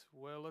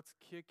Well, let's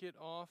kick it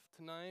off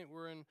tonight.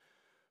 We're in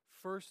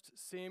 1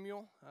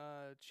 Samuel,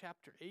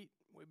 chapter 8,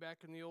 way back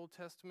in the Old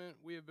Testament.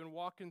 We have been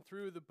walking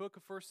through the book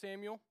of 1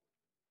 Samuel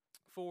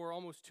for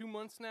almost 2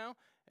 months now,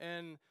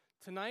 and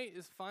tonight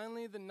is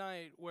finally the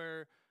night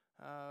where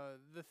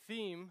the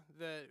theme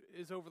that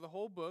is over the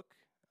whole book,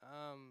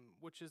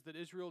 which is that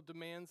Israel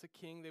demands a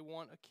king, they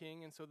want a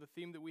king, and so the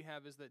theme that we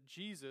have is that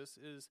Jesus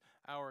is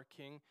our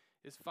king,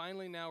 is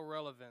finally now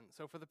relevant.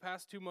 So for the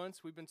past 2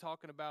 months, we've been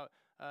talking about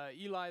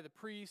Eli the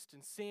priest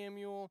and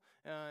Samuel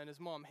and his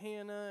mom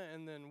Hannah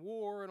and then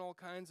war and all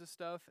kinds of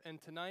stuff. And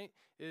tonight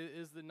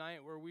is the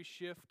night where we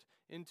shift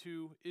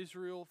into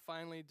Israel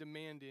finally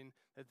demanding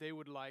that they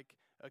would like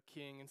a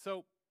king. And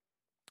so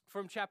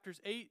from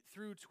chapters 8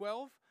 through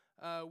 12,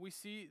 we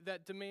see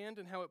that demand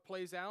and how it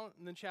plays out.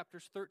 And then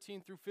chapters 13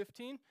 through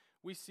 15,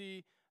 we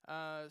see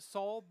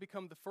Saul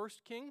become the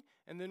first king.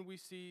 And then we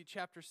see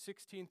chapters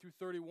 16 through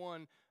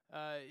 31,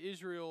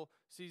 Israel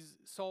sees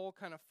Saul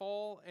kind of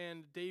fall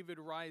and David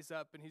rise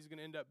up, and he's going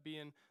to end up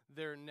being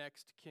their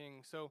next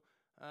king. So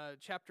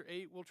chapter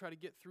 8, we'll try to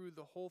get through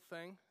the whole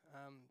thing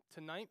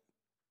tonight.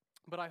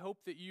 But I hope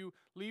that you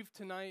leave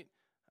tonight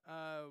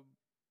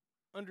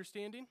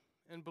understanding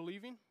and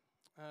believing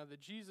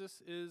that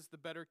Jesus is the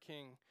better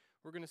king.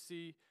 We're going to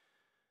see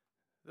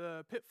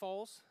the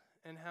pitfalls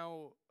and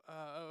how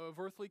of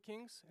earthly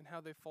kings and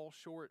how they fall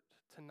short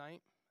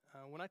tonight.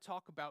 When I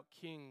talk about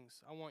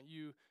kings, I want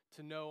you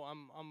to know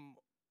I'm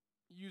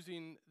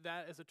using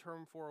that as a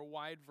term for a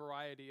wide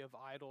variety of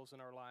idols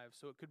in our lives.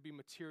 So it could be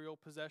material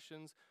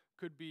possessions,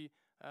 could be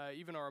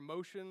even our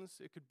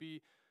emotions, it could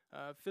be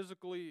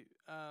physically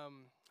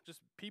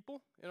just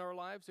people in our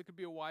lives. It could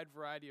be a wide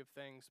variety of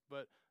things,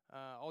 but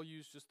I'll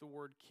use just the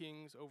word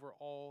kings over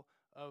all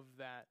of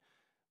that.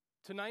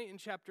 Tonight in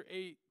chapter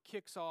 8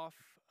 kicks off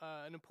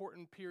an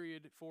important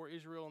period for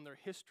Israel in their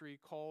history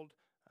called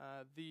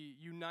the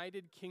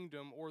United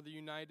Kingdom or the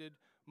United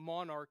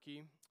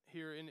Monarchy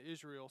here in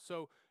Israel.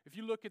 So if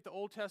you look at the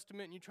Old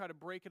Testament and you try to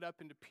break it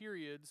up into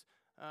periods,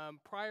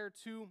 prior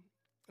to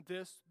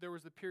this, there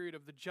was the period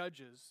of the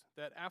Judges,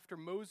 that after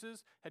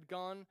Moses had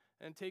gone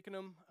and taken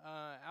them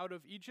out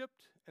of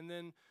Egypt, and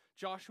then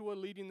Joshua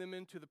leading them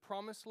into the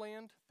Promised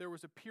Land, there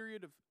was a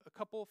period of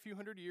a few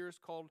hundred years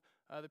called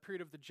the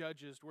period of the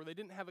Judges, where they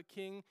didn't have a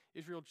king.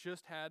 Israel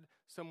just had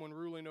someone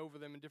ruling over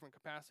them in different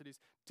capacities.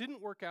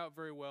 Didn't work out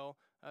very well.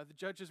 The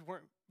judges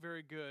weren't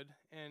very good,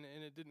 and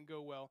it didn't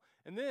go well.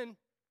 And then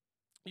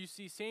you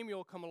see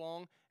Samuel come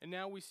along, and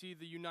now we see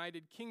the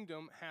United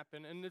Kingdom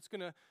happen, and it's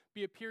going to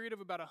be a period of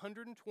about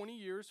 120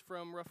 years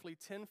from roughly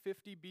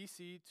 1050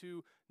 BC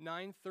to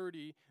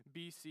 930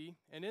 BC.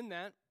 And in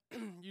that,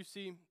 you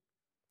see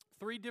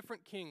 3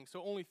 different kings.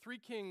 So only 3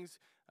 kings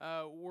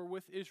were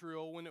with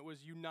Israel when it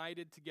was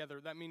united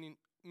together. That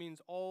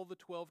means all the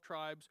 12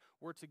 tribes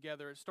were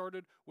together. It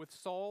started with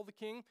Saul the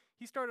king.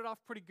 He started off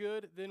pretty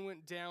good, then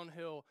went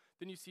downhill.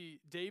 Then you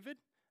see David.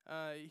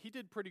 He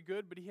did pretty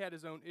good, but he had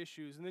his own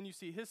issues. And then you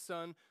see his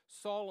son,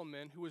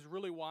 Solomon, who was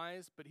really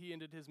wise, but he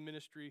ended his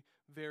ministry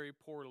very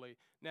poorly.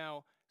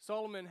 Now,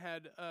 Solomon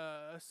had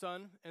a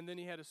son, and then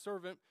he had a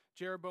servant,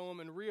 Jeroboam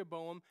and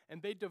Rehoboam,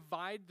 and they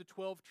divide the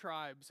 12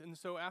 tribes. And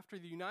so after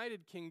the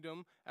United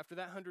Kingdom, after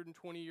that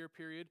 120-year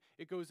period,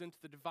 it goes into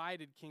the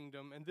divided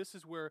kingdom. And this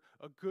is where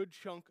a good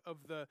chunk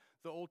of the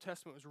Old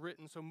Testament was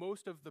written. So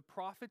most of the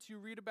prophets you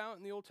read about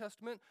in the Old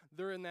Testament,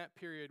 they're in that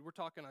period. We're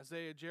talking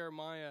Isaiah,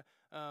 Jeremiah,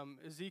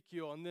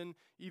 Ezekiel, and then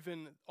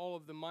even all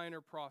of the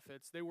minor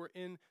prophets. They were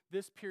in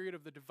this period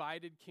of the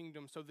divided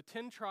kingdom. So the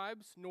 10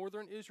 tribes,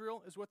 northern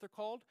Israel is what they're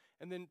called,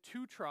 and then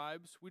 2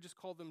 tribes, we just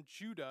call them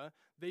Judah,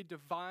 they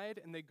divide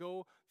and they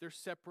go their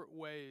separate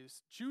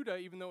ways. Judah,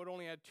 even though it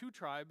only had 2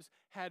 tribes,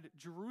 had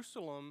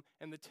Jerusalem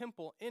and the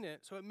temple in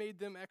it, so it made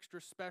them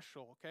extra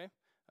special, okay?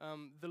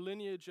 The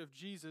lineage of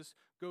Jesus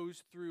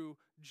goes through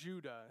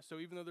Judah. So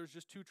even though there's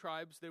just 2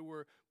 tribes, they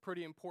were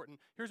pretty important.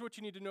 Here's what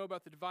you need to know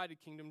about the divided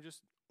kingdom,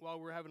 just while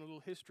we're having a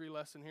little history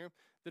lesson here.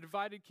 The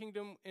divided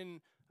kingdom in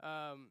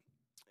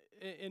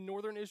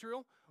northern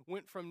Israel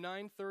went from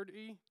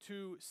 930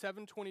 to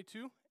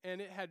 722, and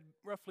it had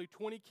roughly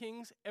 20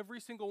 kings. Every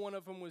single one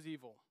of them was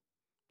evil.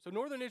 So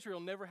northern Israel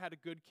never had a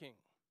good king.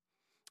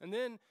 And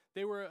then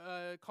they were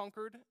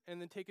conquered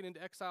and then taken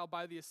into exile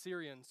by the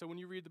Assyrians. So when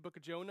you read the book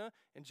of Jonah,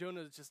 and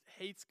Jonah just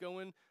hates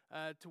going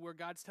to where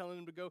God's telling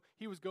him to go,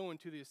 he was going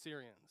to the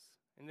Assyrians.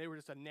 And they were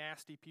just a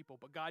nasty people.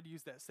 But God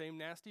used that same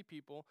nasty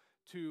people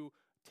to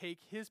take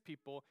his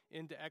people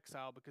into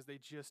exile because they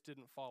just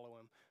didn't follow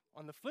him.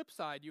 On the flip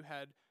side, you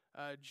had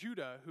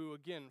Judah, who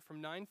again,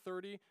 from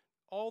 930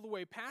 all the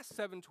way past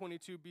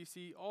 722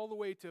 BC, all the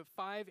way to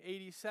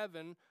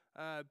 587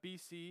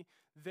 BC,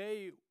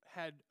 they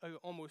had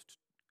almost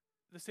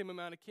the same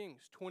amount of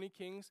kings, 20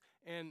 kings,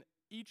 and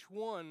each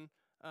one,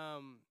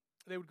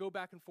 they would go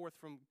back and forth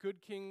from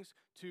good kings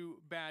to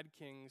bad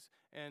kings,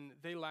 and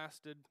they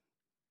lasted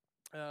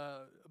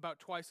about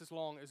twice as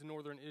long as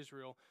northern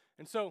Israel.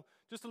 And so,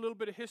 just a little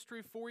bit of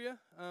history for you,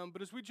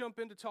 but as we jump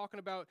into talking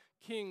about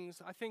kings,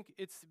 I think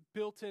it's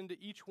built into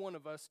each one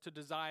of us to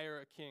desire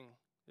a king,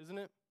 isn't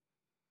it?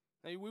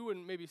 Now, we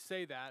wouldn't maybe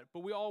say that,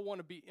 but we all want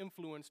to be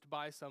influenced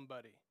by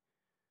somebody.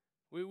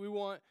 We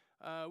want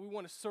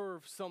to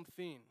serve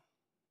something.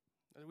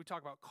 We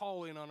talk about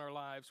calling on our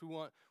lives. We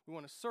want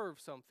to serve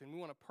something. We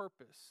want a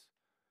purpose.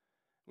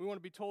 We want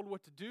to be told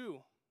what to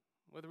do,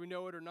 whether we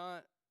know it or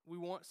not. We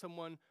want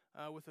someone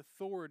with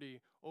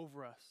authority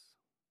over us.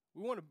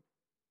 We want to,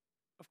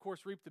 of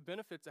course, reap the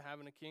benefits of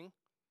having a king.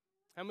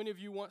 How many of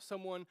you want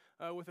someone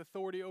with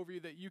authority over you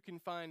that you can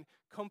find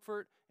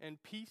comfort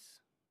and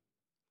peace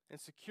and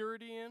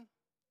security in?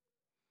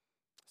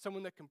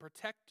 Someone that can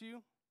protect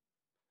you?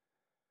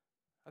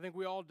 I think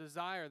we all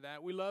desire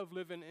that. We love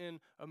living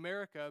in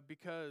America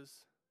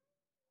because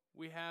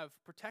we have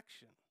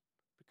protection,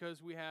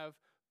 because we have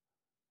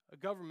a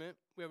government,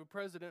 we have a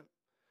president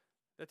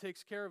that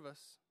takes care of us.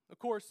 Of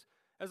course,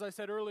 as I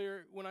said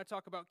earlier, when I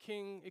talk about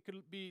king, it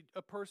could be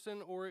a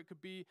person or it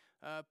could be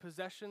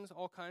possessions,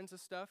 all kinds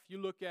of stuff.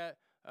 You look at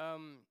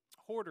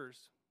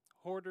hoarders.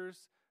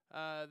 Hoarders,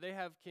 they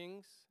have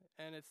kings,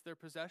 and it's their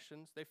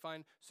possessions. They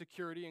find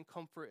security and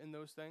comfort in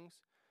those things.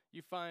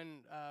 You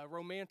find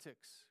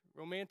romantics.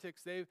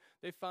 Romantics,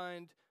 they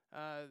find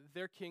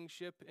their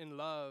kingship in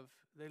love.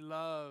 They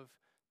love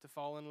to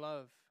fall in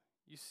love.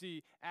 You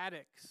see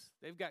addicts.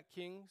 They've got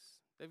kings.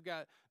 They've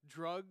got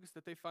drugs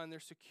that they find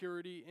their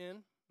security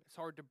in. It's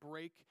hard to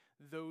break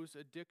those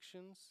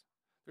addictions.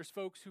 There's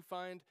folks who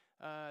find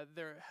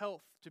their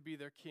health to be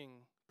their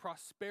king,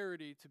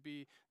 prosperity to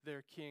be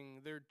their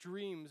king, their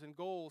dreams and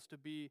goals to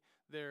be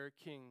their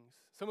kings.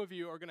 Some of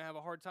you are going to have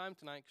a hard time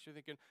tonight because you're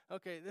thinking,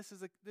 okay, this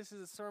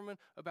is a sermon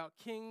about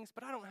kings,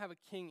 but I don't have a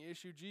king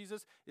issue.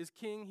 Jesus is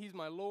king. He's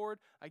my Lord.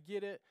 I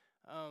get it.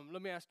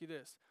 Let me ask you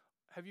this.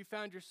 Have you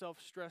found yourself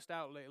stressed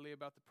out lately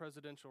about the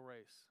presidential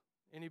race?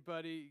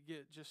 Anybody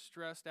get just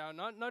stressed out?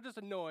 Not just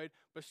annoyed,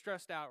 but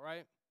stressed out,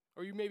 right?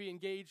 Or you maybe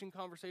engage in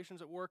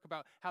conversations at work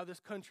about how this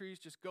country is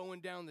just going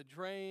down the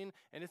drain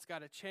and it's got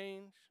to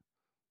change.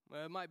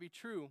 Well, it might be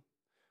true,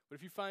 but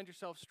if you find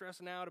yourself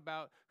stressing out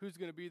about who's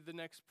going to be the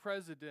next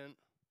president,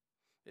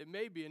 it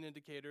may be an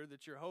indicator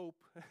that your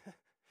hope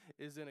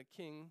is in a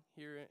king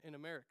here in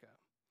America,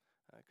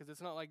 because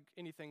it's not like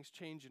anything's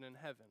changing in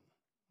heaven.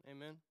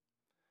 Amen?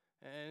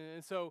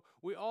 And so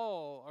we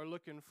all are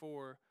looking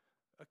for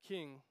a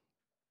king,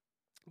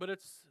 but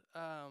it's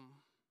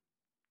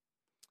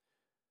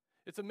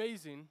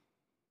amazing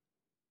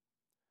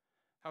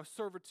how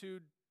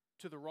servitude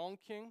to the wrong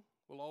king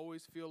will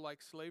always feel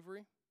like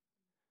slavery,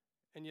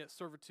 and yet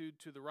servitude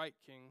to the right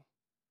king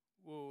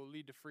will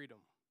lead to freedom.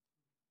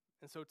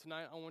 And so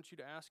tonight I want you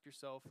to ask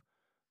yourself,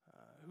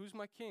 who's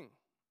my king?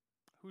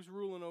 Who's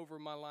ruling over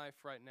my life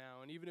right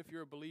now? And even if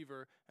you're a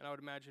believer, and I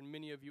would imagine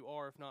many of you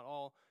are, if not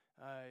all,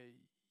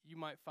 you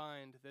might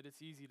find that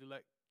it's easy to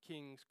let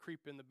kings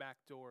creep in the back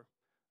door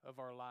of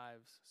our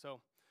lives.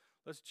 So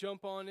let's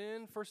jump on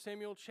in. 1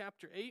 Samuel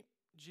chapter 8.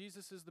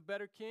 Jesus is the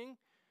better king.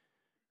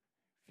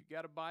 If you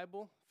got a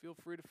Bible, feel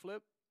free to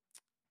flip.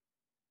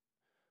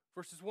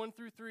 Verses 1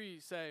 through 3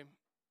 say,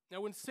 "Now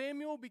when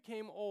Samuel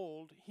became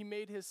old, he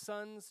made his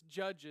sons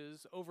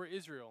judges over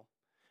Israel.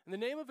 And the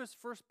name of his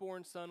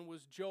firstborn son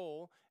was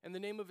Joel, and the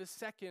name of his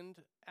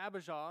second,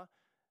 Abijah.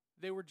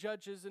 They were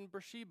judges in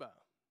Beersheba.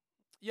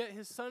 Yet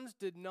his sons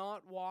did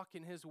not walk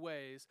in his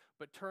ways,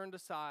 but turned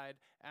aside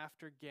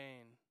after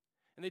gain.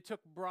 And they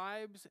took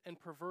bribes and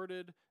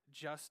perverted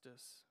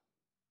justice."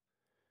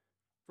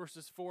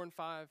 Verses 4 and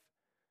 5.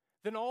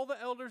 "Then all the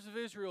elders of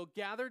Israel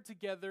gathered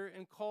together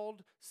and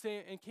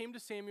came to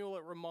Samuel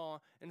at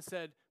Ramah and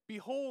said,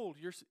 'Behold,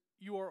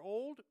 you are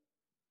old,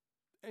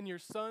 and your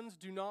sons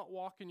do not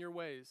walk in your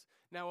ways.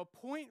 Now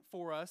appoint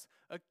for us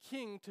a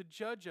king to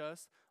judge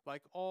us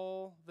like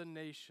all the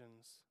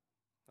nations.'"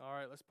 All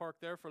right, let's park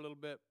there for a little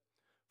bit.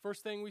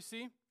 First thing we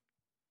see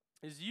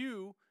is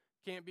you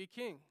can't be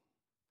king.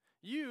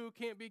 You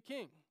can't be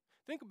king.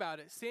 Think about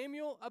it.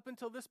 Samuel, up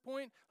until this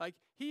point,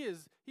 he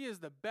is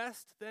the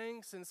best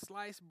thing since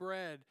sliced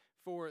bread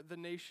for the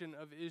nation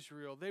of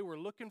Israel. They were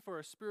looking for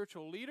a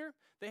spiritual leader.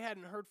 They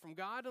hadn't heard from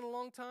God in a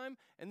long time,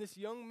 and this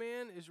young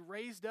man is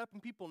raised up,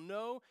 and people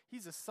know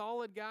he's a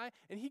solid guy,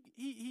 and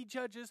he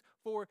judges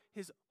for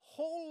his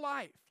whole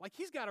life.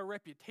 He's got a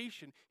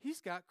reputation. He's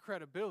got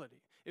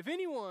credibility. If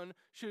anyone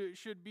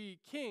should be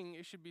king,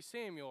 it should be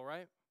Samuel,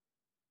 right?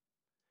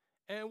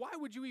 And why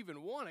would you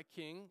even want a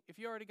king if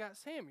you already got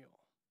Samuel?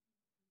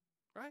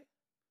 Right?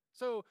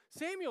 So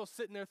Samuel's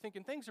sitting there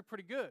thinking things are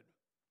pretty good.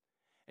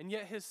 And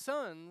yet his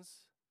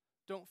sons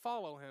don't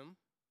follow him.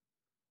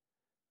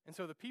 And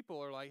so the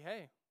people are like,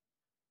 hey,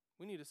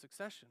 we need a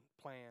succession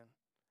plan.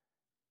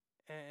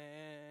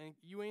 And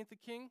you ain't the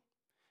king,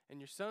 and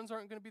your sons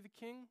aren't going to be the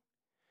king,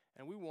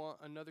 and we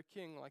want another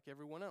king like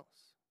everyone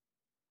else.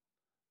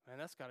 Man,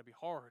 that's got to be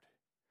hard.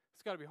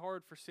 It's got to be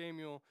hard for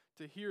Samuel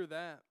to hear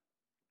that.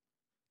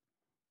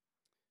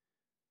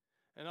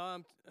 And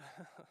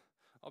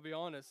I'll be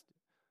honest,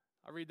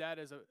 I read that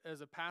as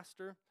a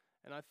pastor,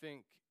 and I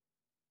think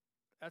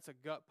that's a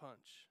gut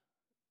punch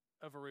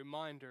of a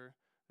reminder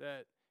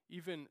that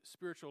even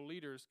spiritual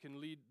leaders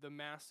can lead the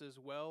masses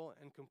well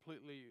and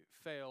completely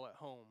fail at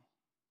home,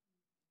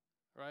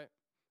 right?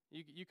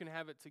 You can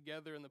have it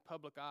together in the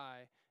public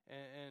eye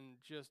and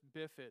just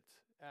biff it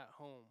at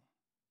home.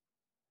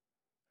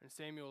 And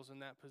Samuel's in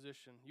that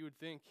position. You would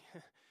think,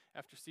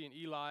 after seeing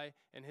Eli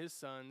and his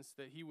sons,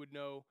 that he would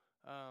know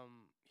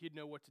he'd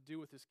know what to do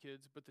with his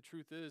kids. But the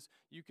truth is,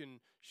 you can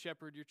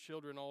shepherd your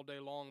children all day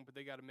long, but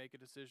they got to make a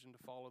decision to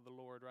follow the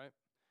Lord, right?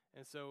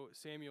 And so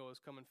Samuel is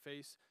coming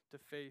face to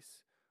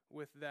face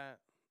with that.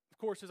 Of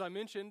course, as I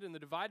mentioned, in the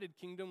divided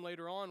kingdom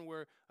later on,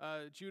 where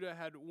Judah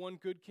had one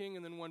good king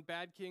and then one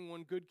bad king,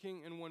 one good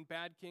king and one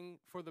bad king,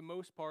 for the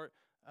most part,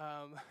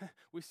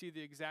 we see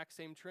the exact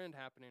same trend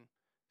happening.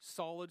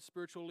 Solid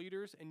spiritual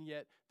leaders, and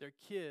yet their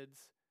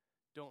kids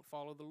don't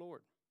follow the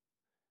Lord.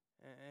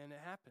 And it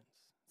happens.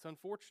 It's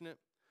unfortunate,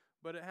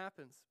 but it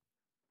happens.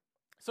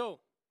 So,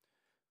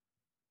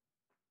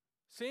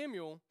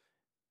 Samuel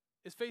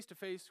is face to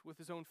face with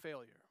his own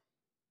failure.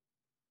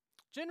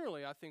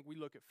 Generally, I think we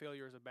look at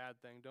failure as a bad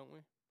thing, don't we?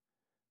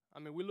 I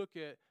mean, we look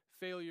at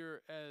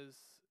failure as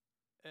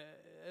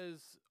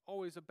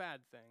always a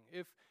bad thing.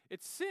 If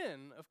it's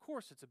sin, of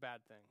course it's a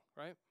bad thing,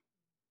 right?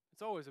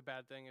 It's always a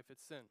bad thing if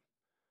it's sin.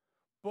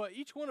 But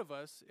each one of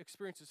us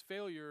experiences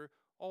failure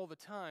all the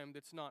time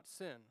that's not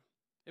sin.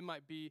 It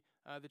might be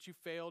that you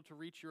failed to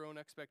reach your own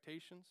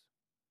expectations.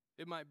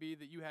 It might be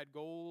that you had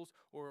goals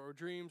or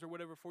dreams or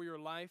whatever for your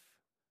life,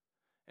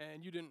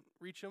 and you didn't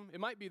reach them. It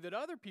might be that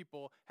other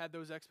people had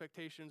those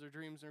expectations or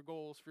dreams or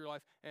goals for your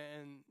life,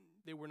 and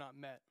they were not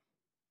met.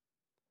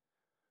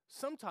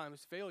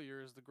 Sometimes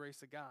failure is the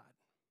grace of God.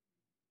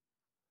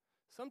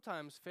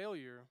 Sometimes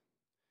failure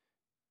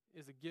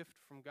is a gift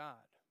from God.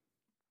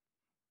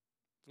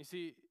 You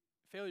see,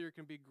 failure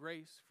can be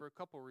grace for a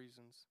couple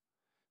reasons.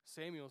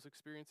 Samuel's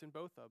experiencing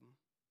both of them.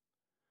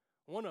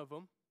 One of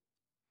them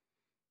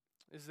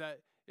is that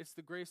it's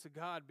the grace of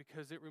God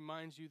because it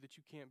reminds you that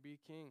you can't be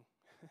king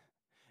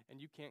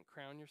and you can't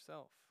crown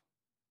yourself.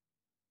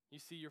 You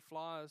see your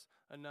flaws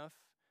enough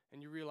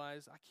and you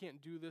realize, I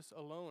can't do this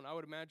alone. I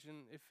would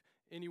imagine if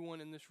anyone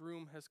in this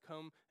room has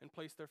come and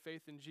placed their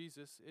faith in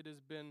Jesus, it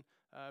has been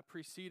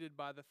preceded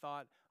by the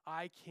thought,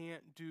 I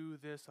can't do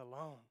this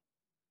alone.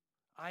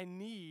 I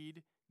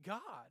need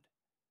God.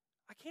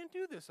 I can't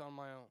do this on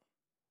my own.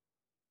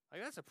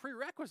 Like, that's a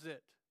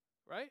prerequisite,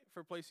 right,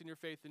 for placing your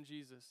faith in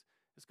Jesus.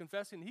 Is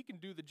confessing he can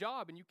do the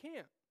job and you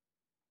can't.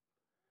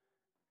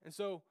 And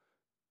so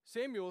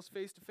Samuel is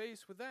face to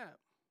face with that.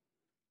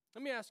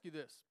 Let me ask you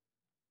this.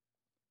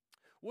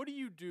 What do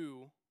you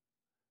do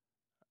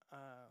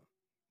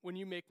when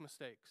you make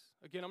mistakes?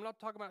 Again, I'm not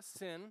talking about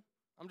sin.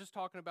 I'm just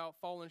talking about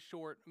falling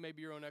short,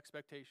 maybe your own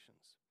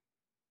expectations.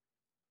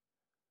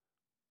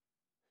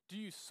 Do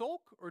you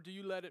sulk or do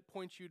you let it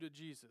point you to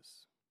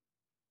Jesus?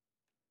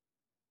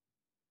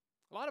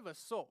 A lot of us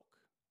sulk.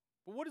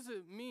 But what does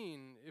it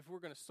mean if we're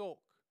going to sulk?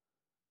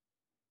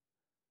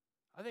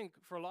 I think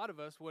for a lot of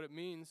us, what it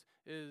means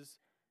is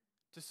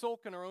to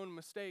sulk in our own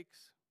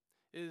mistakes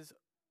is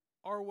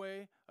our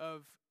way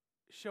of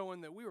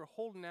showing that we were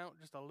holding out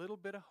just a little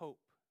bit of hope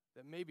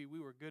that maybe we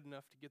were good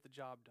enough to get the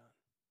job done.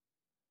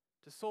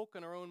 To sulk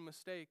in our own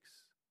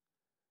mistakes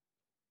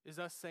is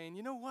us saying,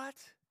 you know what?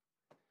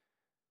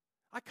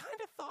 I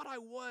kind of thought I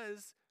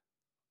was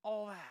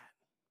all that.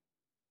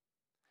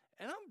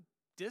 And I'm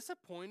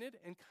disappointed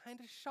and kind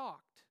of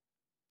shocked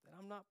that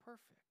I'm not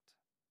perfect.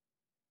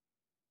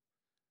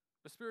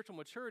 But spiritual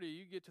maturity,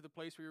 you get to the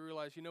place where you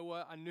realize, you know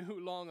what, I knew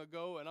long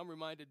ago and I'm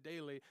reminded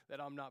daily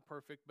that I'm not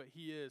perfect, but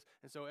he is.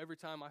 And so every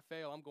time I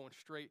fail, I'm going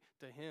straight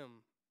to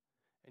him.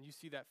 And you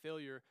see that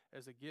failure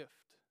as a gift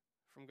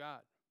from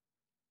God.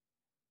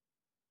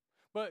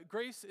 But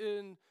grace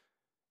in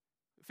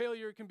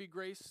failure can be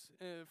grace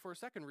for a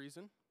second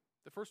reason.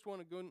 The first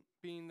one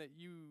being that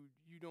you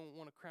don't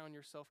want to crown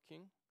yourself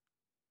king.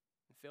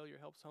 And failure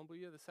helps humble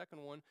you. The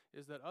second one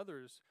is that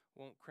others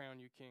won't crown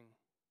you king.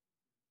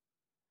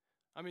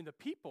 I mean, the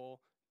people,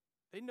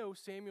 they know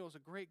Samuel's a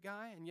great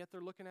guy, and yet they're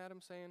looking at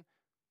him saying,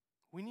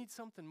 we need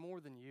something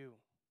more than you.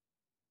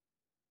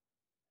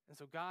 And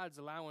so God's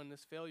allowing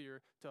this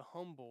failure to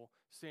humble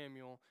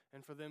Samuel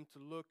and for them to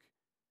look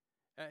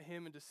at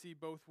him and to see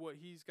both what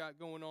he's got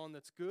going on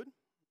that's good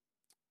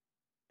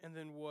and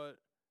then what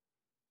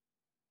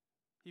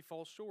he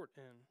falls short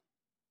in.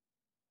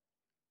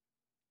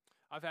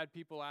 I've had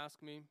people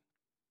ask me,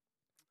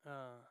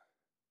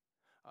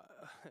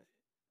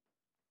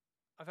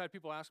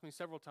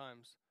 several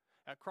times.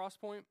 At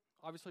Crosspoint,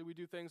 obviously we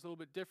do things a little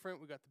bit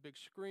different. We got the big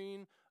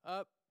screen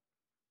up,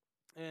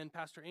 and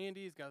Pastor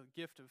Andy's got a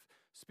gift of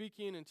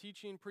speaking and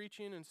teaching,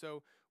 preaching, and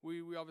so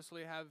we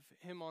obviously have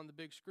him on the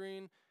big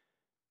screen.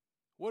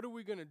 What are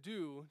we going to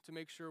do to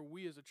make sure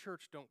we as a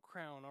church don't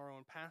crown our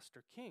own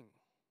pastor king?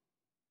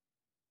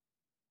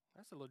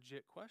 That's a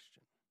legit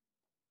question.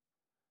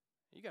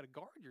 You got to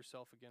guard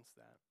yourself against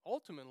that.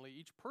 Ultimately,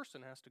 each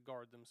person has to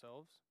guard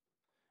themselves.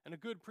 And a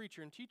good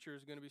preacher and teacher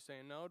is going to be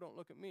saying, no, don't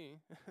look at me.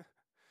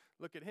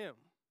 Look at him.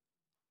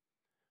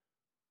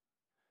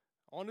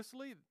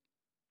 Honestly,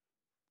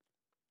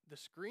 the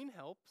screen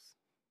helps.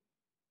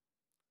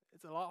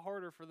 It's a lot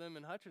harder for them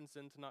in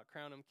Hutchinson to not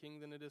crown him king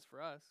than it is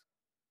for us.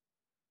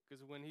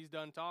 because when he's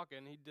done talking,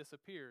 he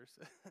disappears,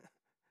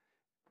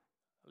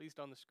 at least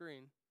on the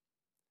screen.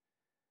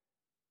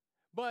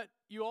 But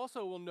you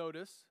also will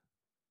notice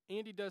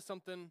Andy does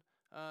something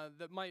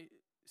that might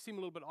seem a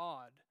little bit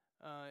odd,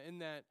 in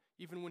that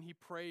even when he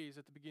prays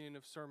at the beginning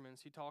of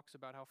sermons, he talks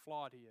about how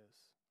flawed he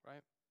is,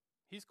 right?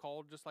 He's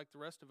called, just like the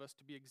rest of us,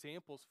 to be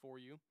examples for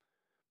you,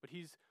 but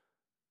he's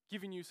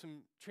giving you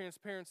some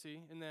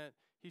transparency in that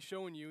he's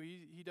showing you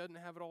he doesn't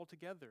have it all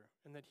together,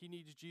 and that he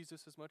needs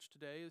Jesus as much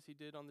today as he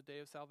did on the day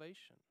of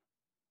salvation.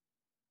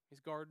 He's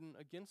guarding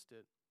against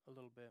it a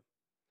little bit.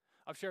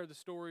 I've shared the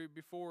story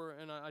before,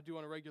 and I do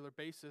on a regular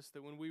basis,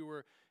 that when we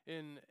were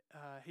in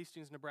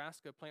Hastings,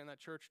 Nebraska, planting that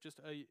church just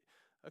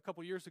a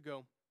couple years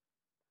ago,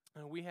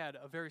 we had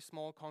a very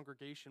small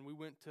congregation. We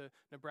went to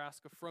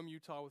Nebraska from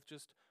Utah with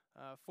just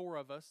 4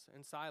 of us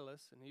and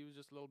Silas, and he was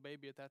just a little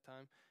baby at that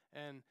time.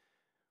 And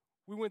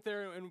we went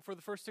there, and for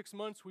the first 6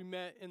 months, we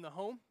met in the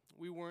home.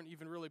 We weren't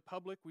even really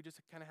public. We just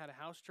kind of had a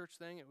house church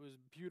thing. It was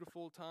a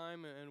beautiful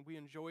time, and we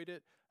enjoyed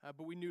it.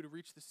 But we knew to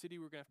reach the city,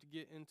 we were going to have to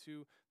get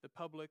into the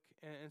public.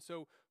 And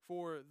so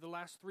for the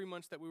last 3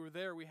 months that we were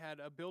there, we had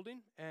a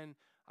building, and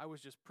I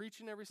was just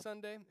preaching every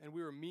Sunday, and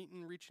we were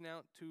meeting, reaching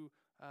out to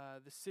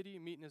the city,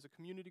 meeting as a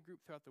community group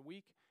throughout the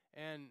week,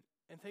 and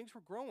things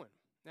were growing.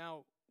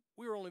 Now,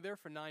 we were only there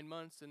for 9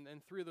 months, and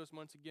 3 of those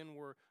months, again,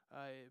 were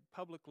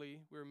publicly,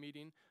 we were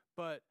meeting.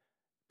 But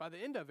by the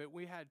end of it,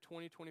 we had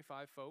 20,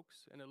 25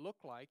 folks, and it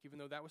looked like, even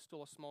though that was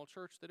still a small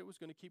church, that it was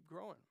going to keep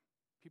growing.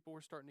 People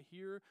were starting to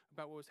hear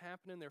about what was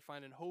happening. They're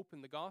finding hope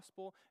in the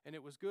gospel, and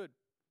it was good.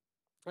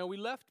 Now, we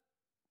left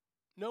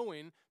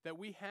knowing that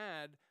we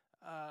had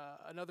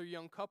another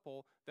young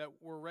couple that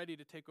were ready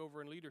to take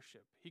over in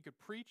leadership. He could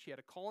preach. He had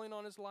a calling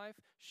on his life.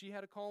 She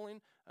had a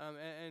calling.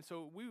 And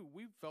so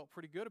we felt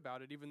pretty good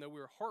about it, even though we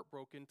were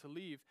heartbroken to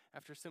leave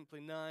after simply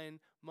 9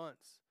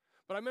 months.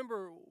 But I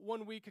remember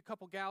one week a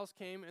couple gals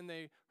came and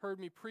they heard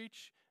me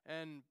preach,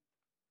 and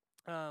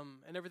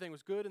everything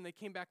was good, and they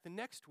came back the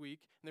next week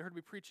and they heard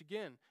me preach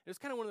again. It was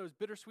kind of one of those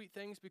bittersweet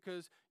things,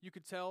 because you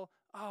could tell,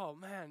 oh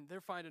man,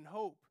 they're finding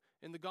hope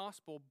in the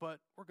gospel, but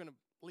we're going to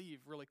leave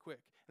really quick.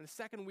 And the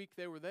second week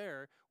they were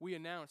there, I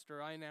announced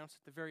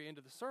at the very end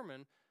of the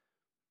sermon,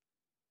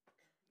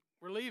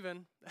 we're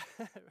leaving.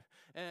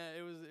 And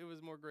it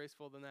was more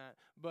graceful than that.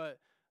 But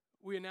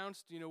we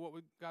announced,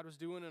 what God was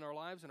doing in our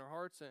lives and our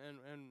hearts,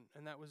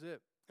 and that was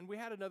it. And we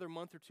had another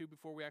month or 2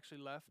 before we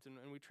actually left and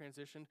we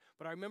transitioned.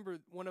 But I remember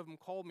one of them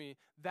called me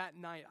that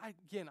night.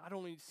 I'd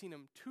only seen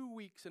him 2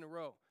 weeks in a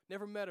row,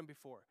 never met him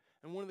before.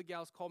 And one of the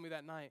gals called me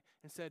that night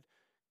and said,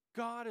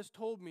 God has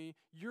told me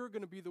you're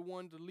going to be the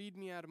one to lead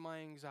me out of my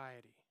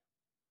anxiety.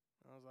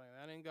 I was like,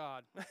 that ain't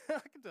God. I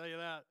can tell you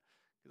that,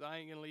 because I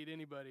ain't going to lead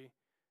anybody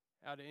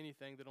out of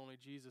anything that only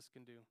Jesus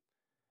can do.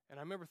 And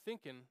I remember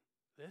thinking,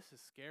 this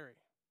is scary.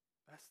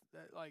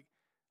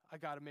 I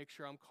got to make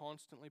sure I'm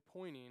constantly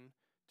pointing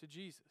to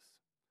Jesus.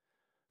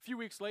 A few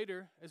weeks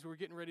later, as we were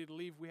getting ready to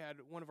leave, we had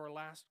one of our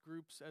last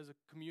groups as a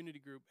community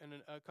group, and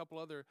a couple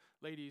other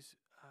ladies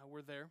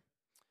were there.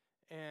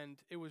 And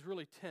it was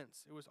really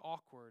tense. It was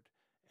awkward.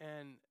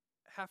 And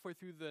halfway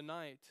through the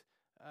night,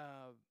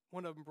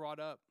 one of them brought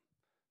up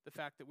the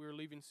fact that we were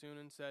leaving soon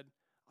and said,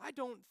 I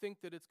don't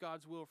think that it's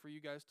God's will for you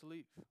guys to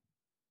leave. And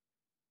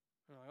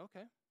I'm like,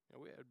 okay.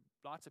 We had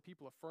lots of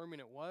people affirming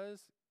it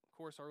was. Of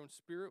course, our own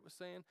spirit was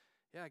saying,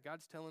 yeah,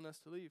 God's telling us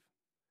to leave.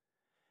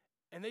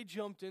 And they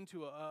jumped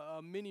into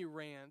a mini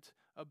rant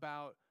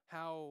about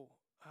how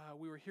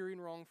we were hearing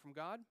wrong from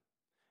God,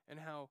 and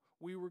how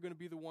we were going to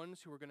be the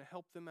ones who were going to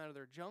help them out of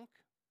their junk.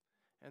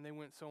 And they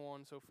went so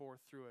on and so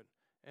forth through it.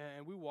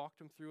 And we walked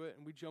them through it,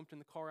 and we jumped in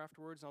the car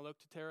afterwards, and I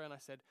looked to Tara and I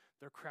said,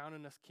 they're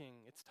crowning us king.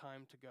 It's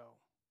time to go.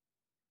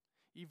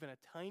 Even a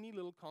tiny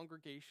little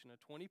congregation of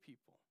 20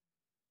 people,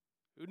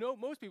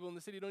 most people in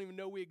the city don't even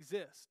know we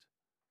exist,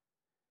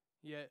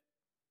 yet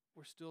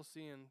we're still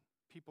seeing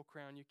people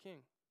crown you king.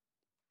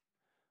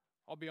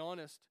 I'll be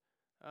honest,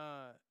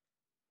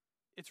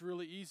 it's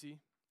really easy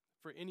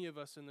for any of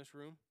us in this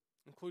room,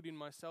 including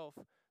myself,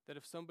 that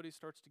if somebody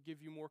starts to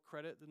give you more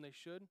credit than they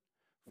should,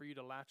 for you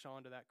to latch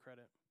on to that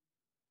credit.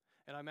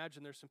 And I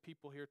imagine there's some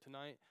people here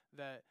tonight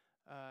that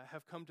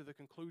have come to the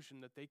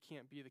conclusion that they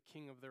can't be the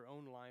king of their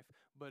own life.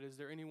 But is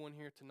there anyone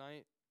here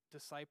tonight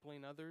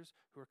discipling others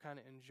who are kind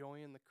of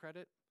enjoying the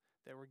credit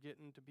that we're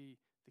getting to be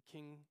the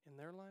king in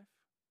their life?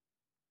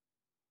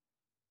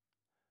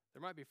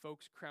 There might be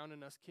folks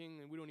crowning us king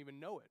and we don't even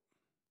know it.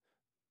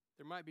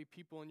 There might be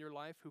people in your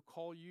life who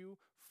call you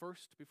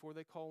first before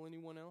they call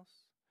anyone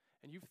else.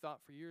 And you've thought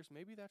for years,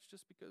 maybe that's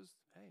just because,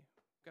 hey,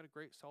 we've got a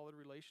great solid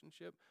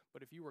relationship.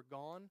 But if you were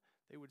gone,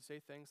 they would say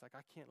things like,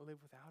 I can't live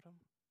without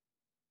him.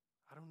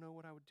 I don't know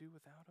what I would do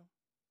without him.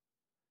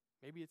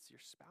 Maybe it's your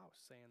spouse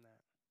saying that.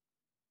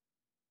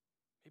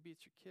 Maybe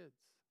it's your kids.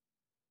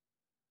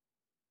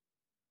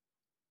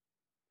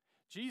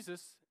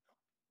 Jesus,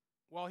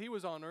 while he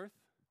was on earth,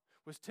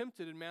 was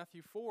tempted in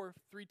Matthew 4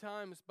 3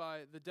 times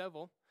by the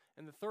devil.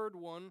 And the third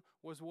one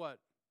was what?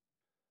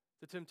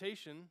 The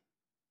temptation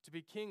to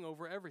be king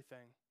over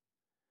everything.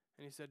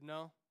 And he said,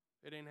 no,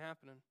 it ain't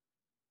happening.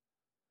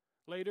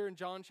 Later in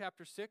John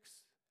chapter 6,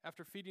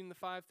 after feeding the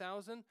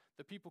 5,000,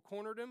 the people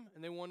cornered him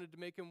and they wanted to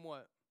make him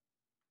what?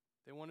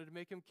 They wanted to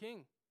make him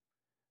king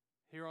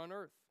here on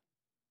earth.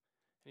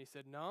 And he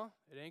said, no,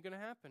 it ain't going to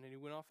happen. And he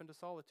went off into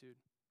solitude.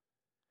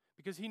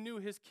 Because he knew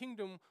his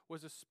kingdom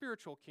was a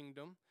spiritual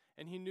kingdom,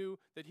 and he knew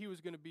that he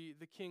was going to be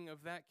the king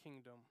of that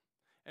kingdom.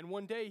 And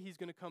one day he's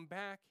going to come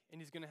back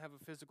and he's going to have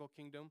a physical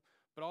kingdom.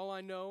 But all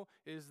I know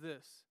is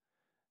this: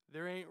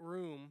 there ain't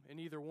room in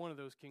either one of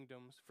those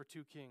kingdoms for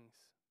two kings.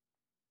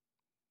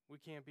 We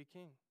can't be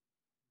king.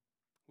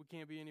 We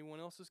can't be anyone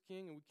else's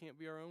king, and we can't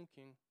be our own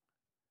king.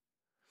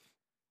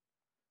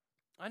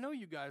 I know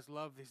you guys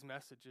love these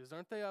messages.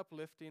 Aren't they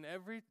uplifting?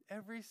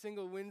 Every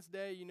single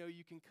Wednesday,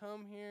 you can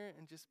come here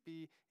and just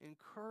be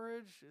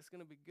encouraged. It's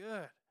going to be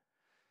good.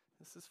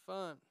 This is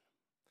fun.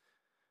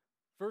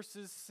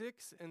 Verses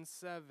 6 and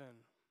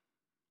 7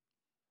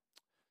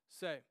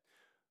 say,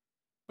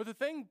 "But the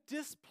thing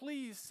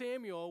displeased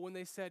Samuel when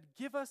they said,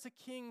 'Give us a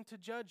king to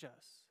judge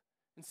us.'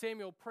 And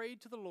Samuel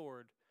prayed to the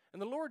Lord.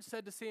 And the Lord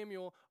said to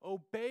Samuel,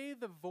 'Obey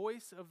the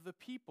voice of the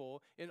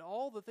people in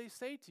all that they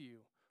say to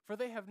you. For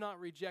they have not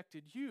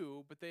rejected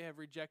you, but they have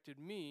rejected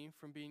me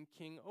from being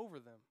king over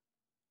them.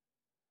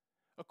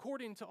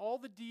 According to all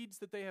the deeds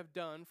that they have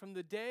done, from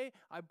the day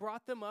I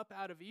brought them up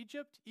out of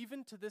Egypt,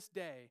 even to this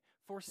day,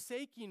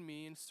 forsaking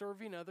me and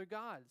serving other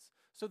gods.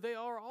 So they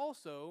are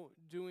also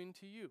doing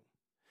to you.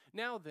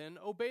 Now then,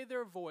 obey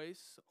their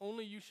voice,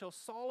 only you shall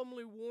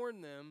solemnly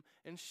warn them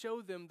and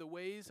show them the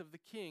ways of the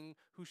king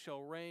who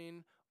shall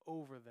reign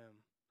over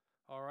them.'"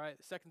 All right,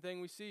 the second thing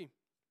we see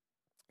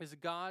is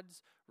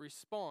God's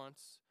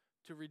response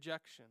to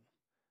rejection.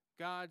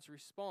 God's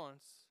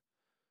response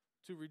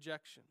to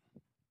rejection.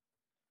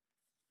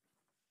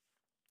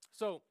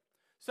 So,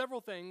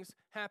 several things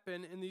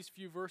happen in these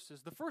few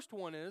verses. The first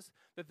one is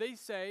that they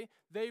say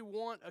they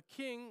want a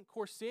king. Of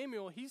course,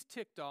 Samuel, he's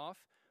ticked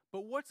off.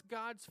 But what's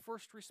God's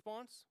first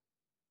response?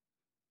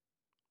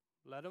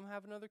 Let him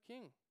have another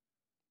king.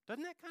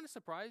 Doesn't that kind of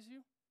surprise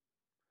you?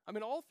 I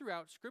mean, all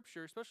throughout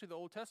Scripture, especially the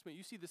Old Testament,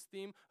 you see this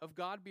theme of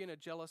God being a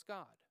jealous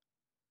God.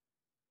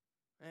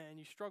 And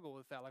you struggle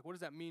with that. Like, what does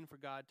that mean for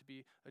God to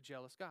be a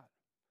jealous God?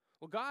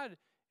 Well, God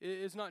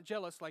is not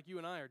jealous like you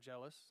and I are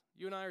jealous.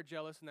 You and I are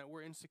jealous in that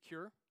we're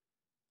insecure.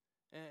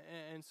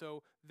 And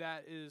so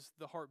that is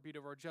the heartbeat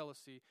of our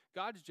jealousy.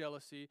 God's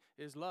jealousy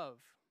is love,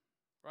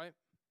 right?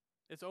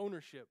 It's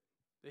ownership,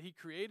 that he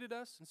created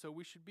us, and so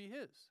we should be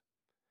his.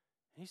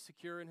 He's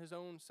secure in his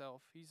own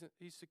self.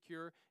 He's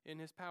secure in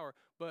his power.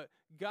 But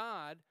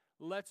God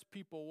lets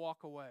people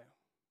walk away.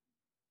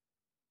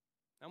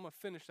 I'm going to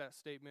finish that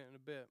statement in a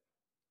bit.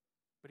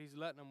 But he's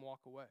letting them walk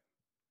away.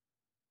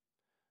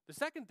 The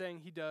second thing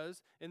he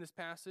does in this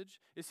passage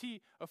is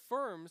he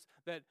affirms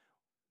that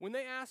when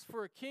they ask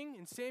for a king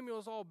and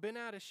Samuel's all bent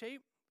out of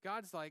shape,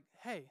 God's like,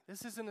 hey,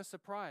 this isn't a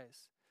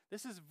surprise.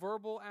 This is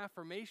verbal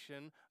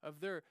affirmation of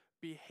their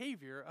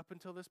behavior up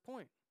until this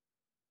point.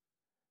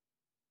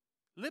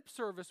 Lip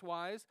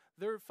service-wise,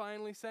 they're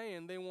finally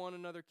saying they want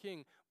another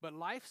king. But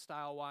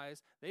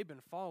lifestyle-wise, they've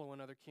been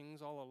following other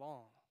kings all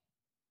along.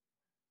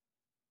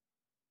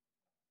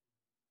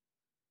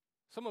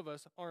 Some of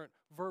us aren't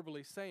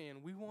verbally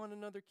saying, we want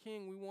another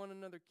king, we want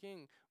another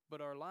king.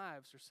 But our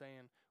lives are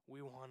saying,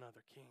 we want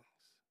other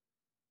kings.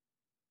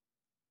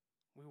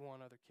 We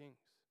want other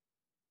kings.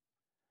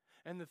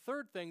 And the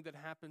third thing that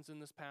happens in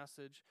this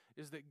passage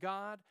is that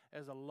God,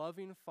 as a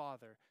loving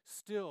father,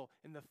 still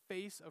in the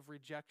face of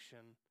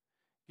rejection,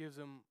 gives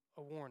him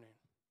a warning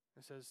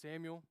and says,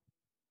 Samuel,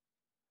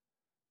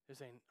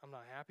 I'm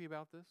not happy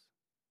about this.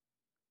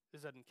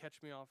 This doesn't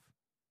catch me off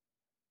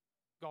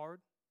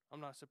guard. I'm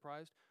not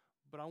surprised.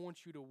 But I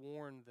want you to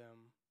warn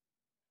them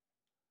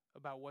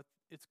about what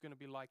it's going to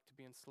be like to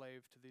be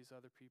enslaved to these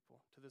other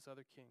people, to this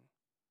other king.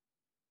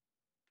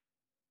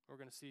 We're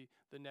going to see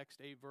the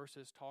next 8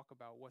 verses talk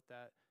about what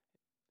that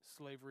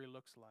slavery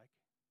looks like.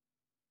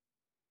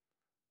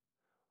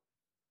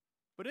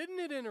 But isn't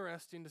it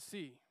interesting to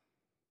see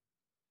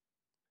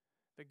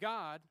that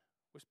God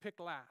was picked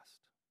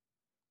last?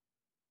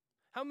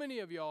 How many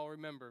of y'all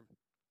remember?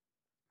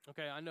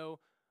 Okay, I know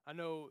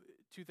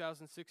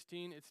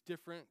 2016, it's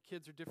different.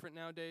 Kids are different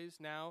nowadays.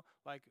 Now,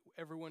 like,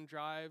 everyone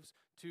drives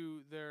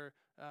to their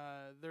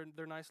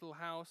nice little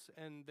house,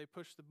 and they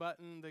push the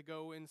button, they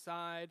go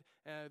inside,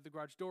 the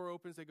garage door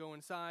opens, they go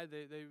inside,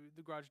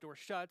 the garage door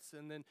shuts,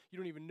 and then you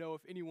don't even know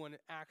if anyone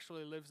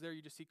actually lives there.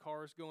 You just see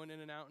cars going in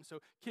and out, and so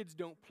kids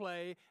don't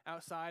play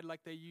outside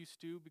like they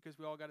used to because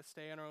we all got to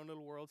stay in our own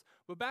little worlds.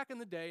 But back in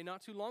the day,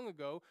 not too long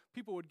ago,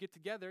 people would get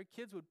together,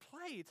 kids would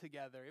play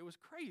together. It was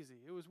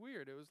crazy. It was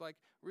weird. It was like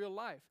real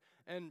life.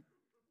 And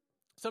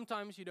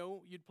sometimes,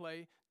 you'd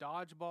play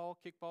dodgeball,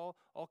 kickball,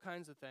 all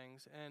kinds of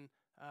things, and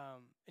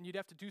you'd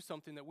have to do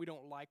something that we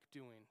don't like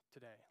doing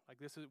today. Like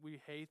we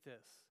hate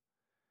this.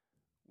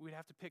 We'd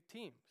have to pick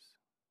teams,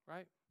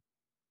 right?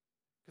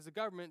 Because the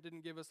government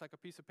didn't give us like a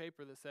piece of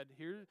paper that said,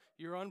 here,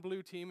 you're on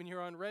blue team and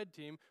you're on red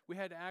team. We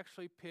had to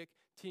actually pick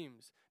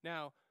teams.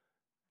 Now,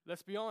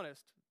 let's be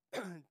honest.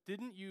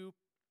 Didn't you,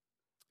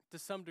 to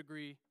some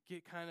degree,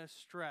 get kind of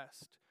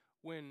stressed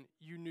when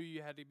you knew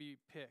you had to be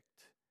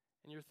picked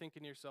and you're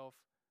thinking to yourself,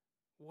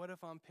 what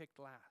if I'm picked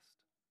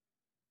last?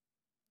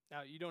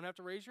 Now, you don't have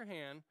to raise your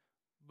hand,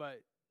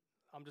 but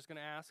I'm just going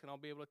to ask, and I'll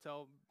be able to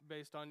tell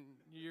based on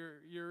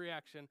your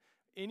reaction.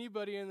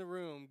 Anybody in the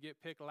room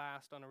get picked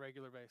last on a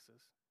regular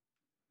basis?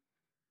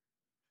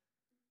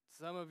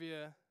 Some of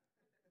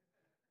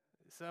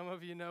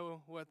you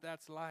know what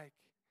that's like.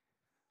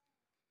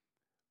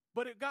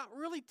 But it got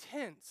really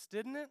tense,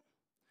 didn't it?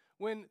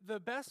 When the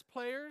best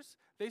players,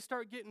 they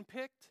start getting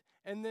picked,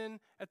 and then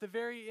at the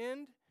very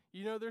end,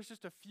 there's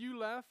just a few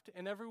left,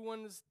 and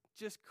everyone's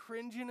just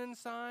cringing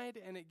inside,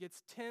 and it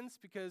gets tense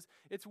because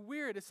it's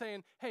weird. It's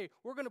saying, hey,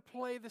 we're going to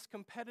play this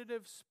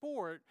competitive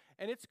sport,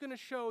 and it's going to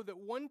show that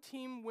one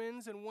team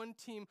wins and one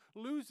team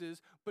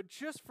loses, but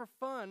just for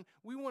fun,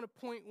 we want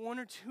to point one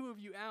or two of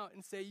you out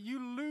and say,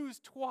 you lose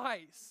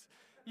twice.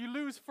 You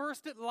lose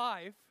first at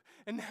life,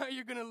 and now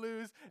you're going to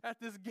lose at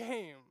this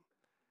game.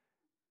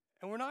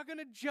 And we're not going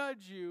to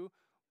judge you,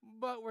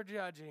 but we're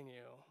judging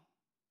you.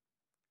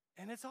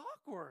 And it's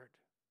awkward.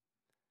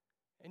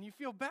 And you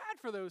feel bad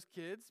for those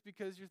kids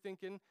because you're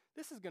thinking,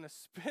 this is going to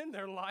spin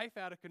their life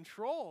out of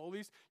control. At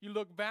least you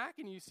look back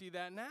and you see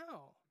that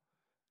now.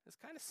 It's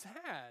kind of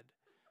sad.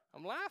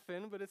 I'm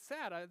laughing, but it's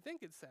sad. I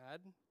think it's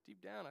sad.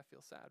 Deep down, I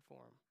feel sad for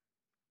them.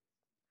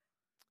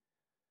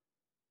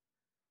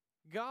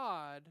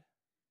 God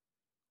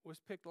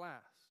was picked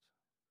last.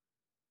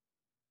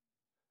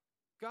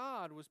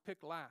 God was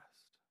picked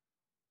last.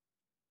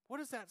 What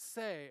does that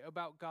say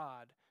about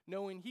God,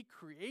 knowing he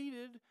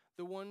created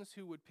the ones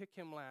who would pick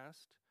him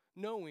last,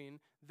 knowing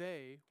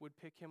they would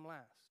pick him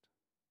last?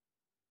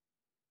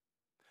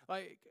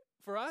 Like,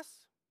 for us,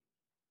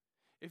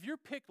 if you're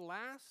picked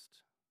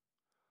last,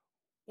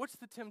 what's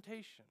the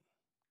temptation?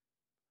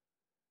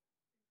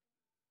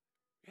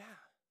 Yeah.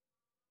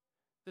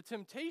 The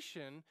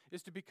temptation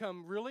is to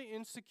become really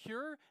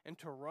insecure and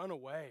to run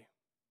away.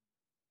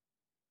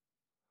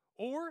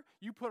 Or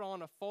you put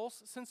on a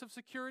false sense of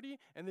security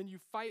and then you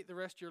fight the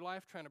rest of your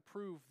life trying to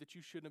prove that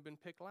you shouldn't have been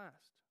picked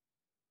last.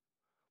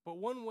 But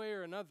one way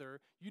or another,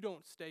 you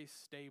don't stay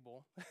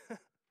stable.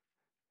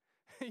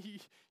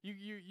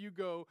 you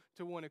go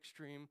to one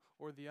extreme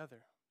or the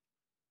other.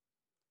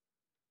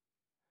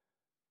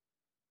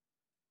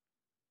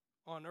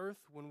 On earth,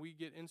 when we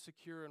get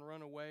insecure and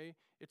run away,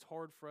 it's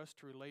hard for us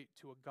to relate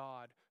to a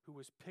God who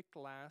was picked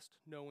last,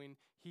 knowing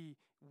he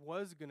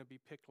was going to be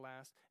picked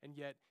last, and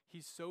yet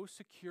he's so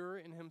secure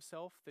in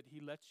himself that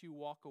he lets you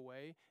walk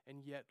away,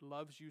 and yet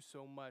loves you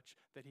so much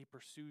that he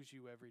pursues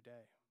you every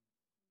day.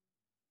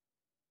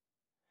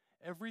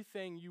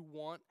 Everything you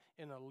want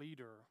in a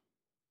leader,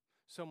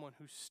 someone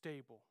who's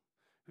stable,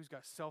 who's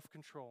got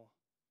self-control,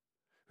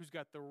 who's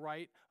got the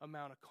right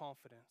amount of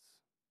confidence.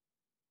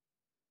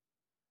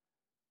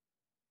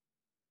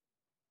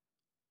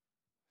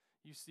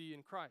 You see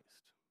in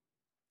Christ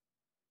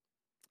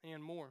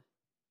and more.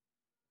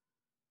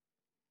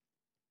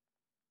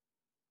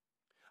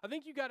 I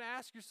think you got to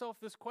ask yourself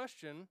this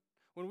question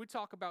when we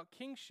talk about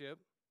kingship.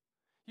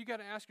 You got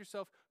to ask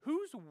yourself,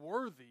 who's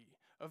worthy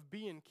of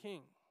being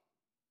king?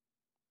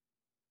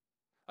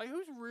 Like,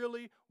 who's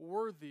really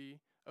worthy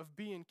of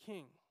being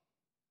king?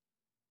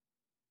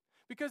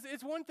 Because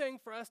it's one thing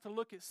for us to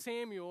look at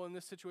Samuel in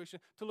this situation,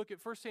 to look at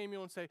 1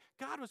 Samuel and say,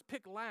 God was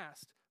picked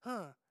last.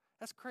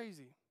 That's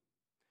crazy.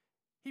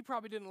 He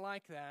probably didn't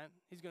like that.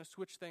 He's going to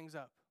switch things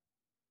up.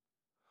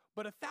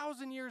 But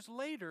 1,000 years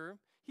later,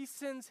 he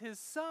sends his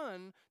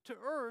son to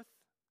earth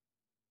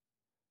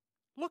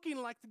looking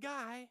like the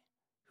guy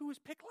who was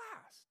picked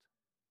last.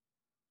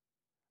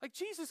 Like,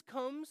 Jesus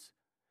comes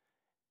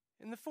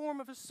in the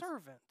form of a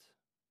servant.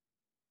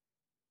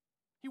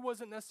 He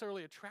wasn't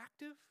necessarily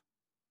attractive.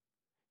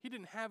 He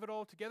didn't have it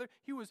all together.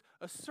 He was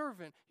a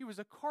servant. He was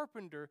a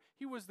carpenter.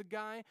 He was the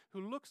guy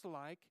who looks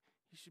like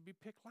he should be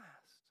picked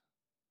last.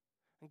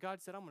 And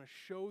God said, I'm going to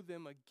show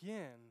them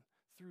again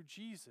through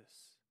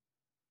Jesus.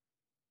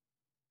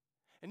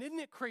 And isn't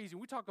it crazy?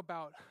 We talk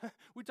about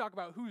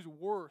who's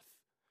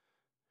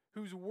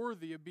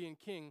worthy of being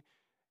king.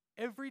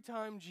 Every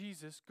time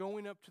Jesus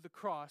going up to the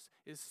cross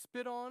is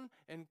spit on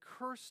and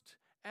cursed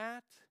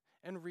at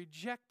and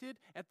rejected,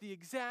 at the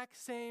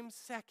exact same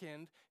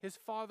second, his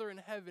Father in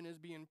heaven is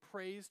being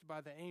praised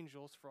by the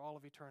angels for all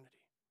of eternity.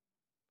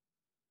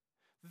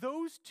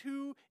 Those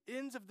two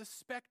ends of the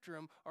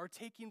spectrum are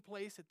taking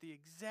place at the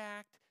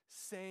exact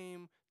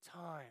same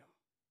time.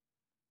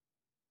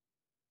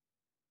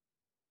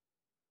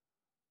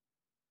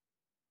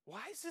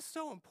 Why is this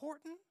so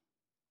important?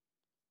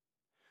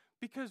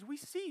 Because we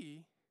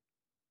see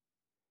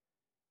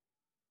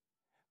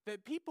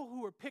that people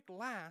who are picked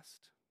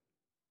last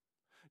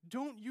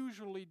don't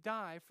usually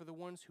die for the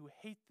ones who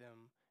hate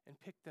them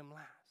and pick them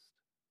last.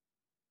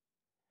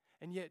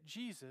 And yet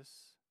Jesus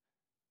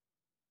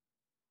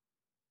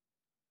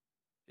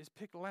is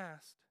picked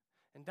last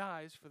and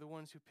dies for the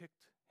ones who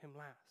picked him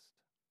last.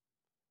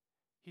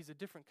 He's a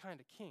different kind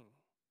of king.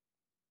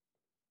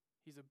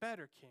 He's a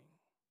better king.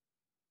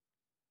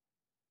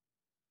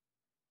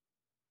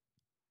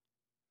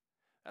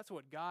 That's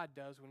what God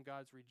does when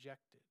God's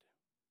rejected.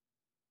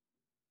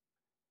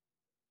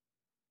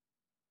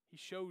 he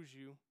shows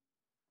you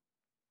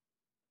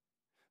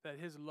that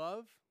his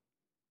love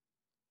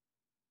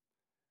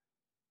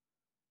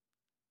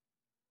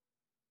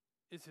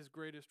is his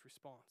greatest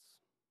response.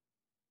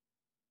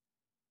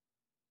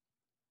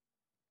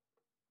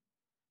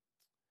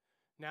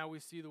 Now we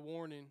see the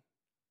warning.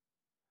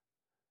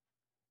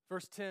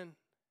 Verse 10.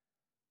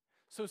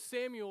 So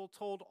Samuel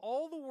told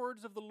all the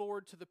words of the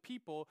Lord to the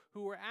people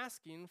who were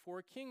asking for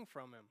a king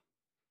from him.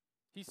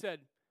 He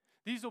said,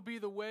 "These will be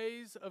the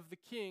ways of the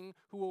king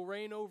who will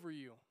reign over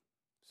you."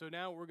 So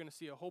now we're going to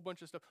see a whole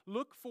bunch of stuff.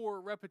 Look for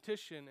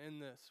repetition in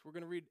this. We're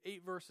going to read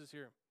 8 verses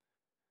here.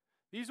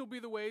 These will be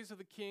the ways of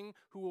the king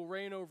who will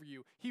reign over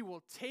you. He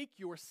will take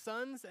your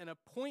sons and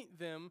appoint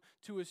them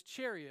to his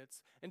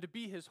chariots, and to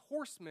be his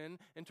horsemen,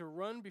 and to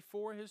run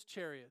before his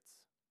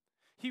chariots.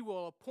 He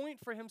will appoint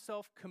for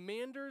himself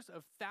commanders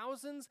of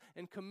thousands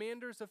and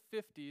commanders of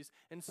 50s,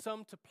 and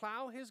some to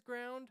plow his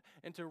ground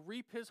and to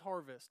reap his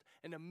harvest,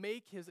 and to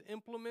make his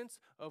implements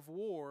of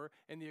war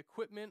and the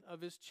equipment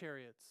of his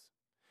chariots.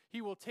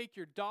 He will take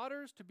your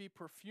daughters to be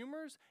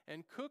perfumers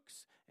and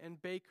cooks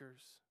and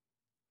bakers.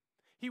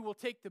 He will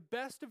take the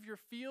best of your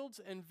fields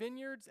and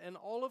vineyards and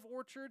olive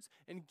orchards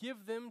and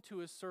give them to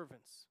his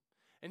servants.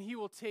 And he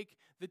will take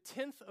the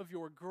 10th of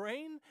your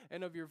grain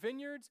and of your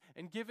vineyards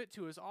and give it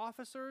to his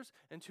officers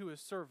and to his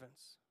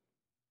servants.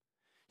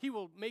 He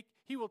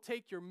will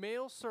take your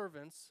male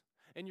servants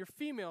and your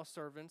female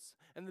servants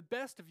and the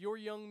best of your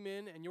young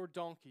men and your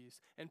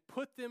donkeys and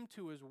put them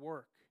to his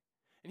work.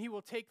 And he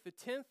will take the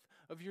 10th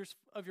of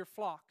your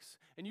flocks,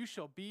 and you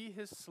shall be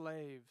his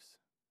slaves.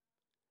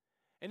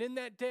 And in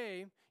that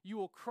day you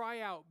will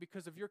cry out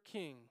because of your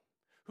king,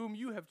 whom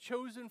you have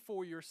chosen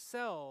for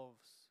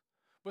yourselves.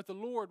 But the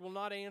Lord will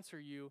not answer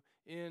you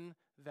in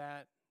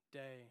that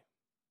day.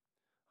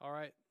 All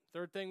right,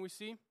 third thing we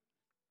see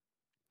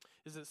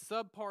is that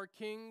subpar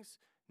kings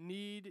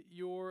need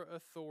your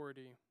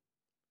authority.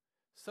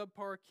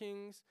 Subpar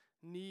kings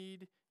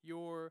need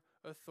your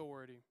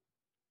authority.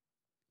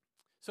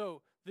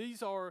 So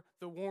these are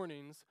the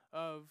warnings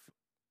of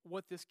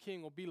what this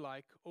king will be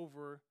like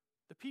over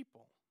the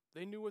people.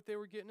 They knew what they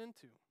were getting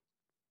into.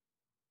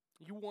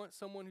 You want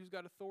someone who's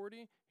got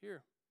authority?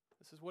 Here,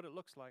 this is what it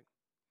looks like.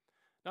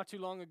 Not too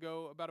long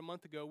ago, about a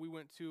month ago, we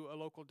went to a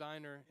local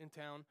diner in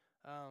town,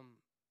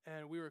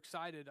 and we were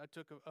excited. I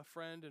took a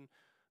friend, and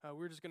we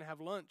were just going to have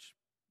lunch.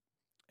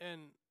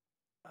 And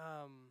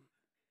I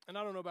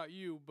don't know about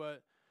you,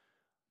 but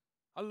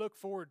I look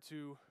forward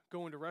to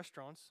going to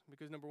restaurants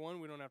because, number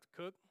one, we don't have to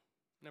cook.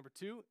 Number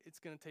two, it's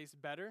going to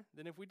taste better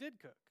than if we did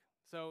cook.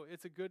 So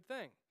it's a good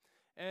thing.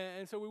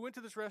 And so we went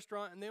to this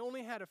restaurant, and they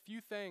only had a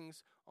few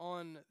things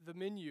on the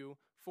menu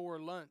for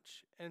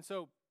lunch. And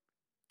so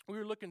we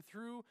were looking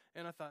through,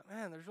 and I thought,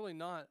 man, there's really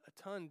not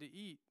a ton to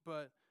eat,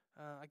 but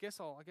I guess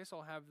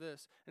I'll have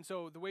this. And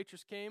so the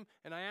waitress came,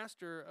 and I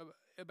asked her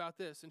about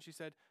this, and she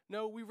said,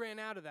 no, we ran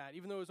out of that.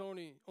 Even though it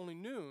was only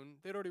noon,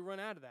 they'd already run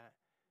out of that.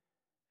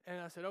 And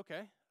I said,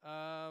 okay.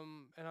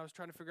 And I was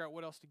trying to figure out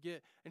what else to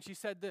get. And she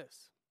said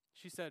this.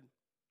 She said,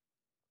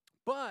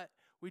 but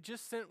we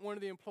just sent one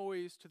of the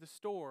employees to the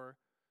store,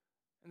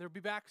 and they'll be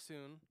back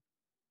soon,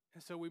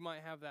 and so we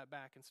might have that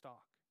back in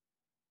stock.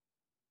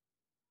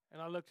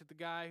 And I looked at the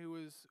guy who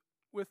was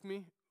with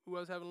me, who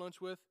I was having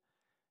lunch with,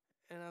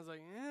 and I was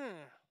like,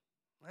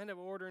 I ended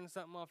up ordering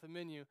something off the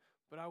menu,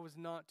 but I was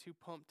not too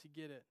pumped to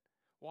get it.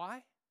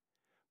 Why?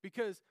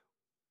 Because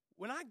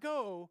when I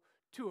go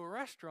to a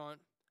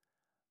restaurant,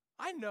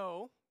 I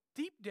know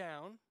deep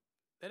down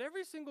that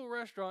every single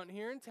restaurant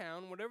here in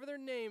town, whatever their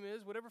name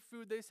is, whatever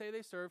food they say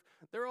they serve,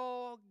 they're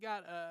all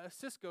got a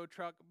Cisco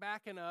truck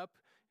backing up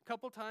a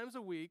couple times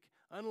a week,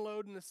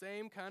 unloading the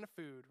same kind of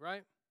food,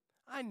 right?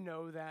 I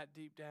know that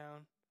deep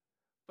down,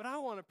 but I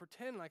want to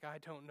pretend like I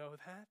don't know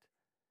that.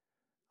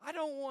 I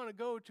don't want to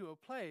go to a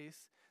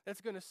place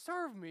that's going to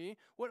serve me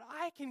what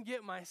I can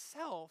get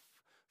myself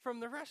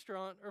from the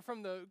restaurant or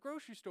from the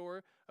grocery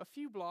store a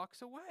few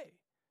blocks away.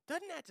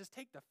 Doesn't that just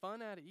take the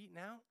fun out of eating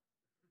out?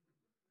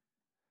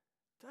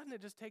 Doesn't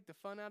it just take the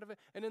fun out of it?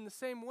 And in the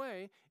same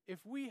way, if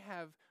we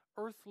have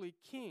earthly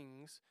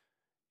kings,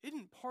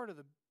 isn't part of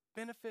the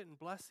benefit and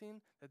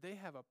blessing that they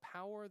have a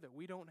power that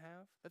we don't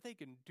have, that they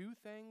can do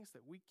things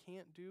that we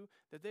can't do,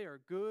 that they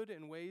are good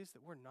in ways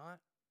that we're not?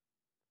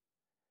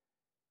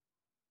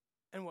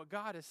 And what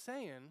God is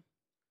saying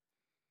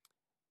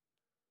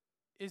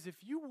is if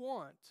you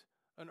want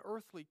an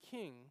earthly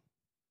king,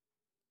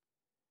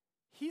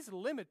 he's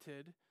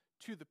limited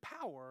to the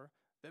power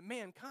that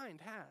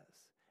mankind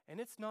has, and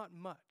it's not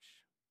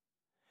much.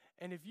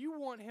 And if you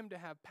want him to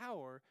have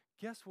power,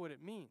 guess what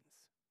it means?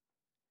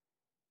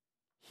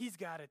 He's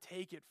got to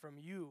take it from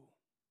you.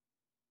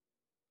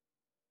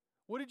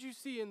 What did you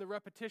see in the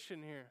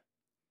repetition here?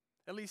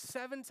 At least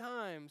 7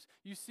 times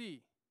you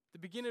see the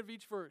beginning of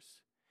each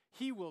verse.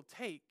 He will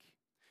take.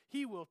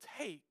 He will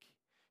take.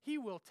 He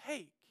will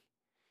take.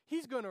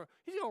 He's going to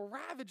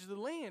ravage the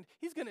land.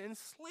 He's going to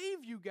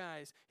enslave you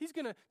guys. He's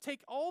going to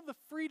take all the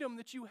freedom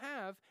that you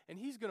have, and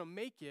he's going to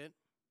make it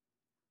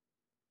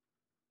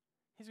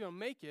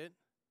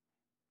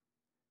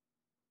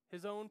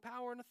his own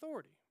power and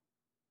authority.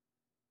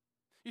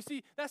 You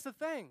see, that's the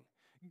thing.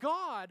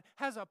 God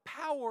has a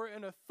power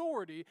and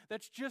authority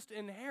that's just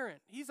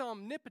inherent. He's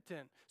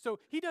omnipotent. So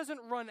he doesn't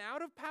run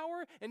out of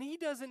power, and he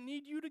doesn't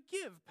need you to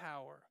give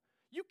power.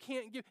 You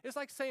can't give. It's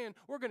like saying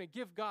we're going to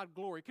give God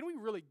glory. Can we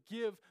really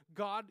give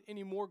God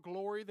any more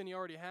glory than he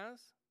already has?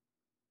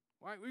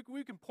 Right?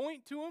 We can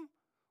point to him.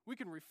 We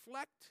can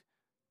reflect.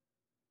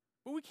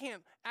 But we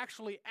can't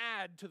actually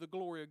add to the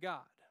glory of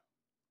God.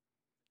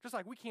 Just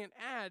like we can't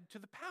add to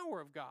the power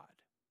of God.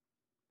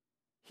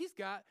 He's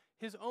got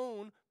his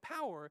own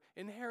power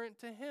inherent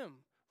to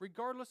him,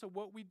 regardless of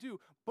what we do.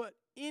 But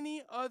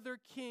any other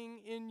king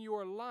in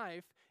your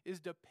life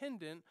is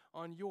dependent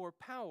on your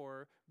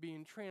power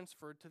being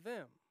transferred to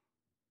them.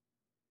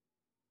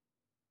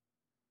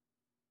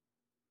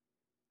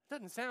 It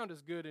doesn't sound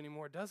as good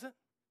anymore, does it?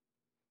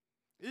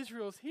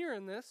 Israel's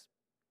hearing this,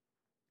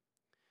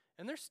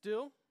 and they're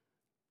still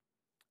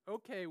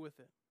okay with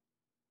it.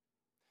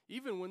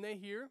 Even when they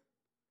hear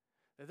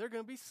that they're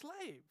going to be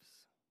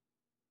slaves.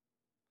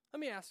 Let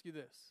me ask you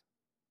this.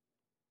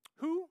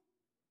 Who,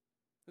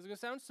 this is going to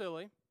sound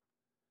silly,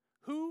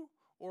 who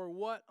or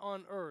what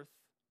on earth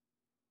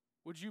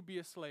would you be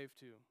a slave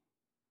to? Of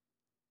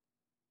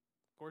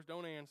course,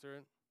 don't answer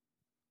it.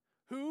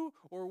 Who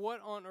or what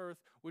on earth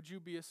would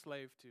you be a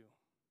slave to?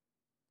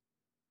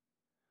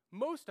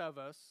 Most of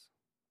us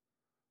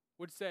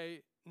would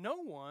say no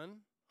one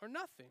or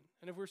nothing.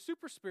 And if we're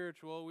super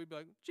spiritual, we'd be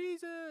like,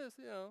 Jesus,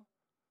 of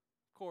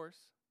course.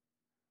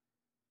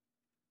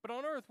 But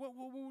on earth, what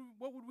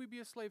would we be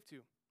a slave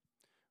to?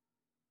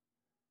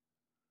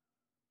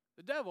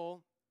 The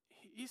devil,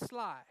 he's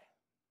sly.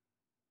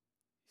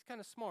 He's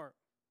kind of smart.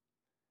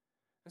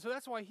 And so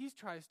that's why he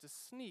tries to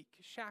sneak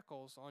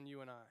shackles on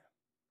you and I.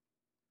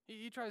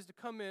 He tries to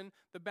come in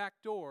the back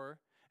door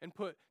and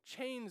put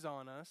chains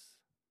on us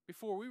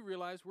before we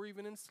realize we're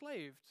even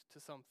enslaved to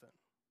something.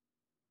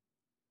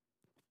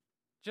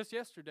 Just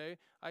yesterday,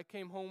 I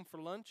came home for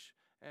lunch,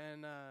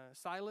 and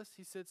Silas,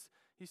 he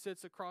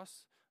sits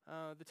across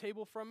the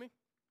table from me,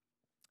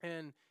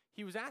 and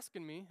he was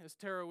asking me, as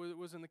Tara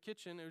was in the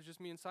kitchen, it was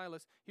just me and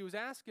Silas, he was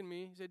asking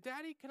me, he said,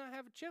 Daddy, can I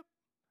have a chip?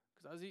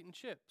 Because I was eating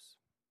chips.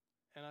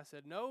 And I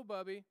said, no,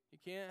 Bubby, you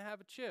can't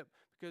have a chip,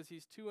 because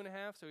he's 2.5,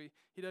 so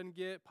he doesn't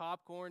get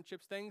popcorn,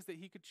 chips, things that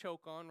he could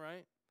choke on,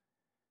 right?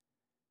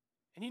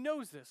 And he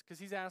knows this, because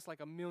he's asked like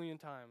 1 million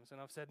times,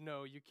 and I've said,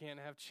 no, you can't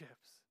have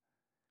chips.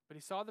 But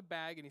he saw the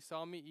bag, and he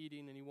saw me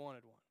eating, and he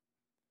wanted one.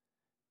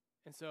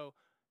 And so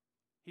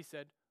he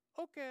said,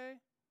 okay.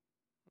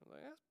 I was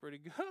like, that's pretty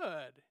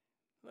good.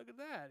 Look at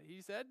that.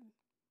 He said,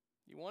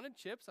 you wanted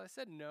chips? I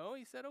said, no.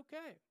 He said,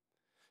 okay.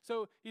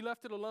 So he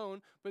left it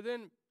alone, but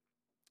then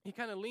he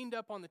kind of leaned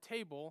up on the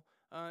table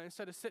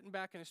instead of sitting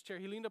back in his chair.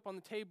 He leaned up on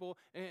the table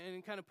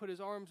and kind of put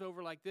his arms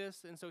over like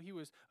this, and so he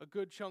was a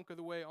good chunk of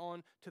the way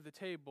on to the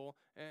table.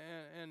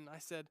 And I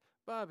said,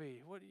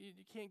 Bobby, what? You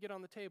can't get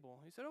on the table.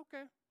 He said,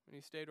 okay. And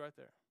he stayed right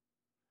there.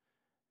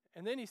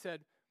 And then he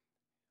said,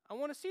 I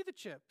want to see the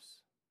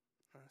chips.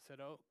 I said,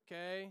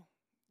 okay,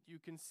 you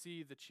can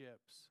see the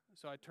chips.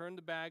 So I turned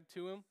the bag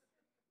to him.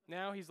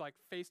 Now he's like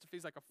face to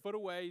face, like a foot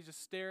away. He's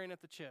just staring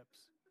at the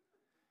chips.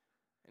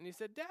 And he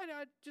said, Daddy,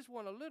 I just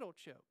want a little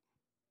chip.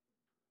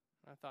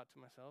 And I thought to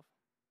myself,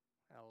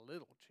 a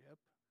little chip?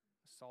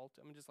 Salt?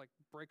 I'm going to just like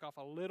break off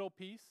a little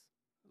piece.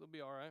 It'll be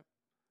all right.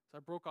 So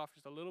I broke off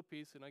just a little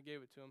piece and I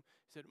gave it to him.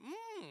 He said,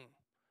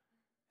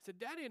 He said,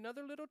 Daddy,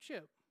 another little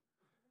chip.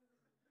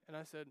 And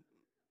I said,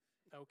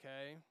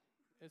 okay,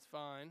 it's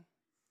fine.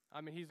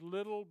 I mean, he's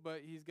little,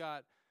 but he's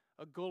got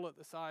a gullet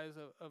the size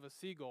of a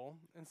seagull,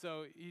 and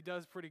so he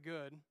does pretty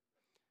good.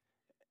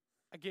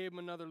 I gave him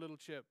another little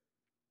chip.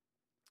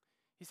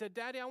 He said,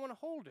 Daddy, I want to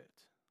hold it.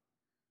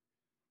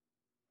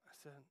 I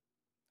said,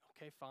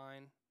 okay,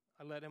 fine.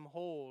 I let him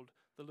hold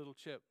the little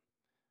chip.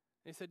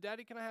 And he said,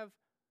 Daddy, can I have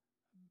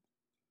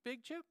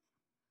big chip?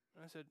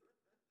 And I said,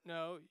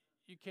 no,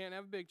 you can't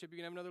have a big chip. You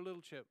can have another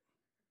little chip.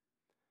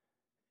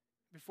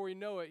 Before you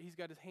know it, he's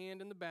got his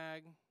hand in the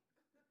bag,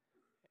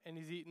 and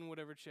he's eating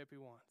whatever chip he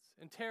wants.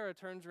 And Tara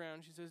turns around,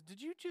 and she says,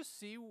 did you just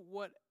see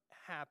what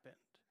happened?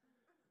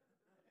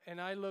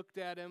 And I looked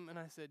at him, and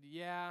I said,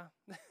 yeah,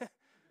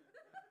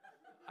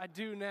 I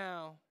do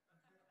now.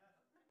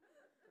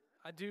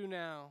 I do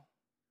now.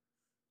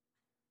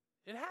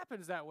 It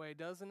happens that way,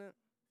 doesn't it?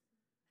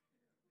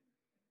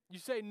 You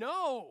say,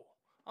 no,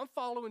 I'm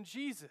following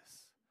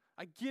Jesus.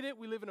 I get it.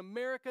 We live in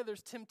America.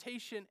 There's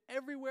temptation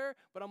everywhere,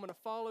 but I'm going to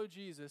follow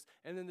Jesus.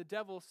 And then the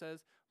devil says,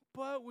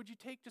 but would you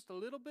take just a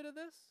little bit of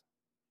this?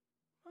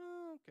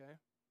 Oh, okay.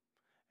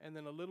 And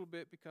then a little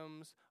bit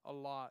becomes a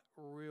lot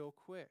real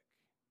quick.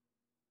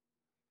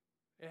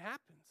 It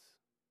happens.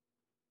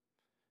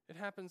 It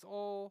happens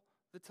all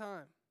the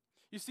time.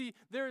 You see,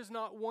 there is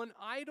not one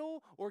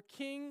idol or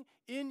king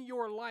in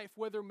your life,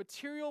 whether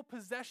material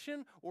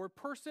possession or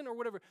person or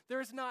whatever. There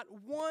is not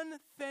one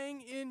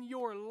thing in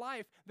your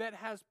life that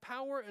has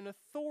power and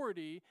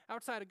authority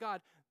outside of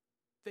God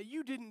that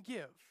you didn't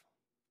give.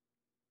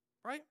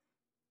 Right?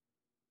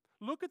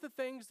 Look at the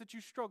things that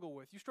you struggle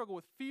with. You struggle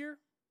with fear.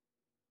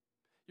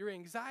 your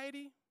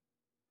anxiety?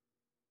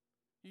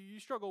 You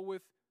struggle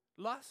with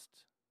lust?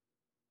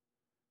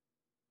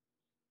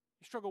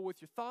 You struggle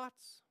with your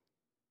thoughts?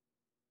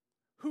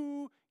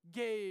 Who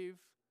gave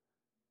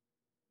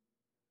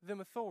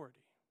them authority?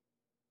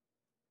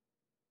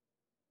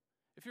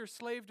 If you're a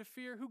slave to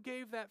fear, who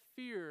gave that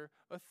fear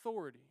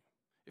authority?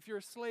 If you're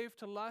a slave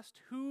to lust,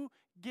 who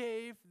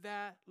gave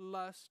that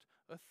lust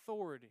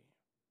authority?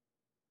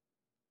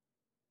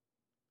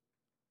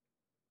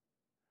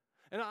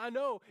 And I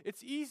know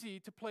it's easy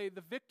to play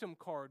the victim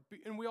card,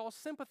 and we all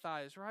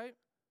sympathize, right?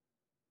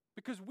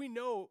 Because we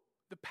know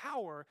the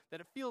power that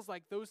it feels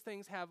like those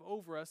things have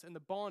over us and the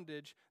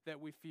bondage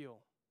that we feel.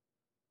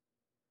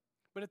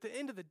 But at the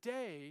end of the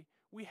day,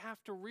 we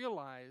have to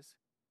realize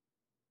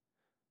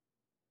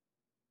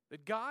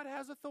that God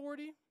has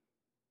authority,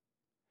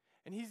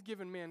 and He's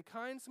given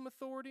mankind some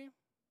authority,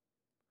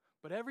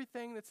 but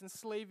everything that's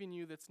enslaving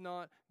you that's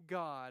not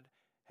God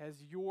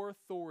has your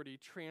authority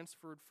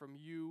transferred from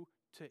you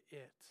to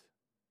it.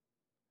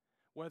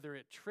 Whether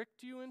it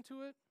tricked you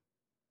into it,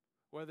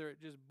 whether it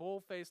just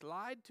bull-faced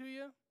lied to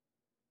you,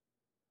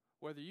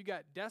 whether you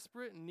got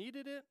desperate and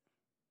needed it,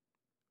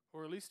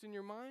 or at least in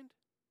your mind,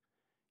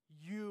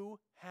 you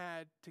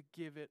had to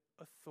give it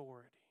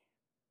authority.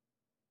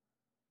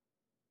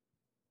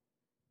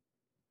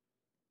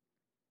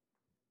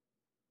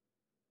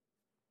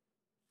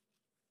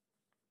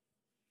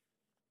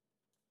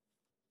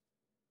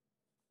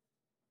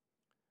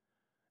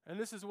 And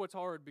this is what's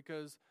hard,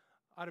 because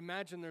I'd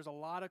imagine there's a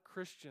lot of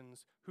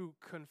Christians who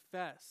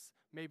confess,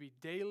 maybe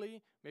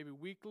daily, maybe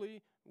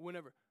weekly,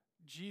 whenever,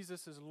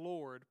 Jesus is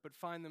Lord, but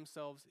find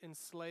themselves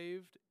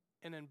enslaved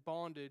and in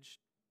bondage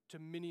to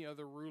many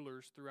other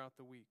rulers throughout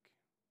the week.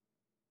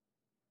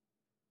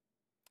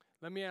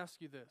 Let me ask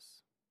you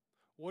this.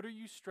 What are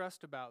you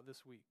stressed about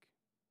this week?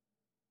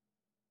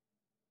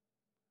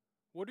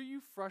 What are you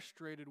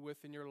frustrated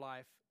with in your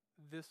life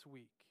this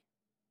week?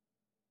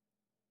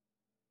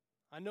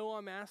 I know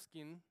I'm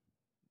asking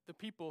the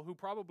people who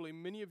probably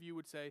many of you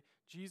would say,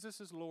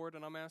 Jesus is Lord,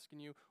 and I'm asking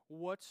you,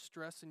 what's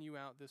stressing you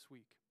out this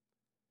week?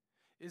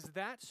 Is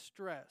that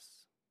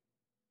stress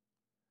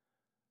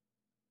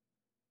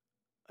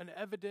an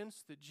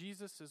evidence that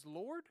Jesus is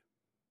Lord?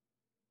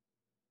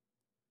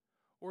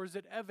 Or is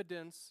it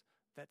evidence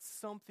that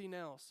something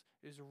else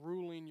is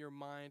ruling your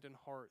mind and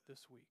heart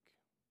this week?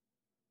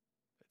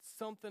 That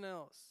something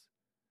else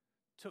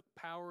took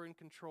power and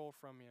control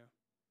from you?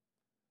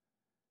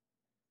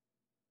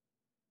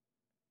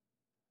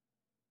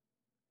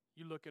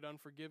 You look at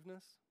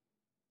unforgiveness.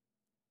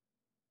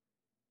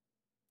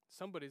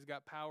 Somebody's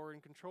got power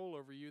and control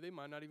over you. They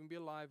might not even be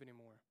alive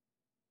anymore.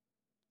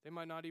 They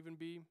might not even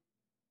be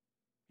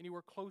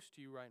anywhere close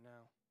to you right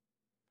now.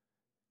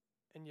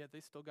 And yet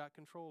they still got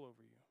control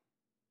over you.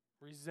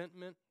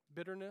 Resentment,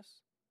 bitterness.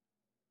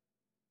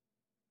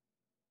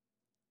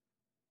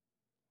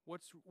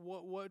 What's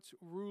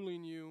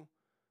ruling you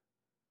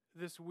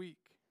this week?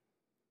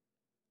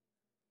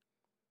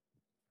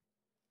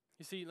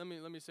 You see, let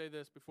me say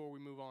this before we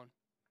move on.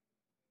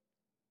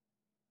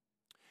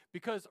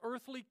 Because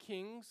earthly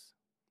kings,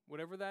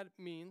 whatever that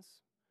means,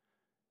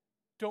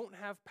 don't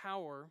have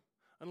power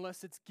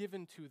unless it's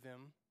given to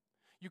them.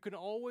 You can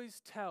always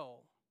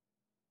tell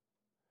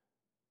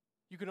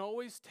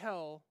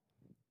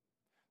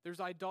there's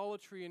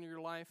idolatry in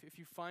your life if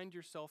you find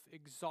yourself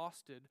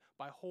exhausted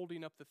by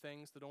holding up the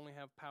things that only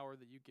have power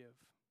that you give.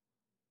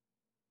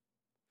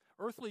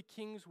 Earthly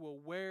kings will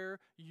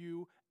wear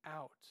you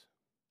out,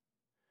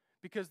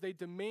 because they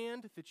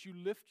demand that you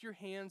lift your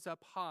hands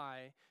up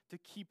high to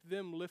keep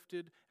them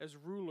lifted as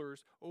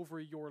rulers over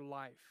your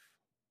life.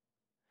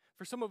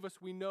 For some of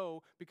us, we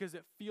know because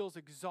it feels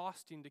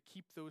exhausting to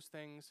keep those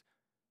things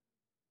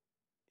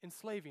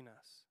enslaving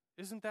us.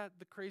 Isn't that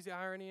the crazy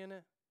irony in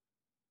it?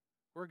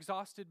 We're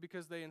exhausted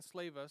because they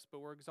enslave us,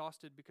 but we're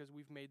exhausted because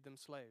we've made them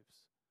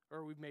slaves,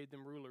 or we've made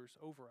them rulers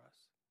over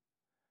us.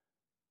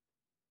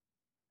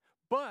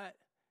 But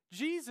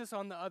Jesus,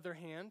 on the other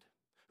hand,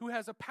 who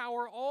has a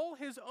power all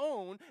his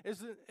own,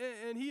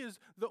 and he is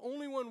the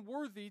only one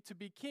worthy to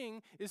be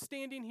king, is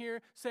standing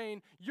here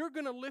saying, you're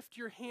going to lift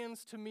your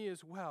hands to me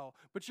as well,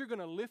 but you're going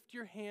to lift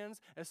your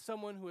hands as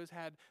someone who has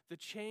had the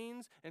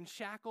chains and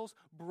shackles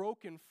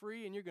broken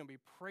free, and you're going to be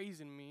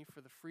praising me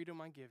for the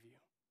freedom I give you.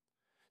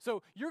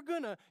 So you're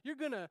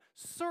gonna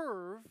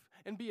serve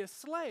and be a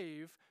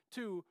slave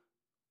to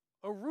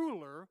a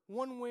ruler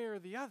one way or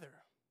the other.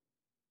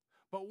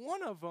 But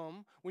one of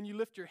them, when you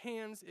lift your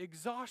hands,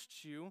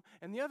 exhausts you,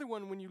 and the other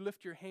one, when you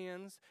lift your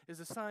hands, is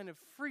a sign of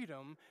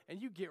freedom,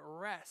 and you get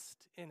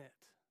rest in it.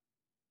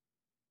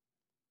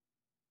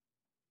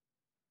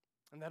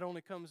 And that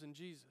only comes in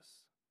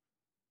Jesus.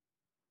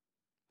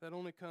 That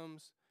only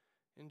comes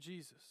in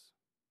Jesus.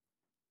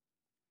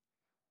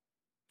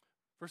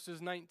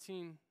 Verses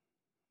 19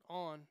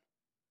 on.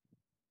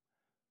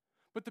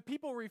 But the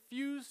people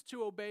refused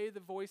to obey the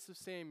voice of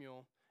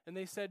Samuel, and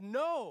they said,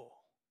 no,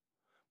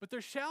 but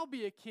there shall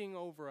be a king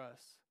over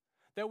us,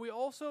 that we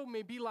also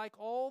may be like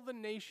all the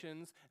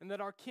nations, and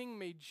that our king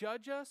may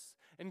judge us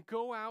and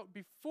go out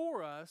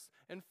before us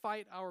and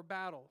fight our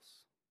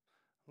battles.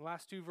 The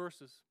last two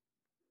verses.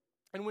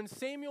 And when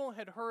Samuel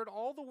had heard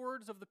all the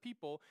words of the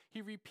people,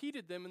 he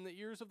repeated them in the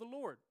ears of the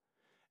Lord.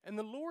 And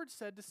the Lord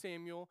said to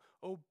Samuel,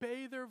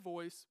 obey their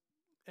voice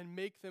and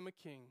make them a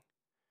king.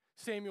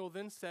 Samuel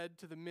then said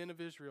to the men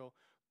of Israel,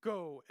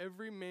 go,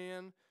 every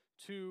man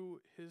to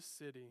his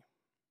city.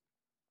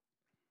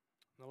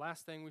 And the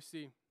last thing we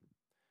see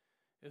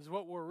is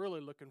what we're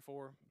really looking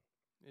for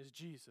is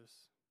Jesus.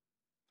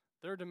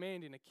 They're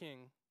demanding a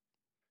king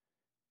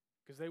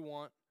because they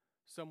want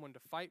someone to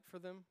fight for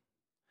them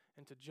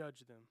and to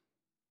judge them.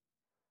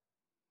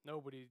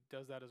 Nobody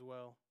does that as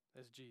well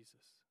as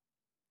Jesus.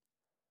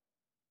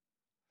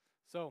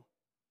 So,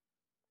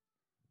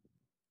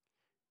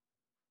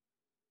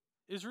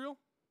 Israel,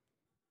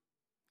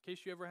 in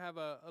case you ever have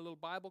a little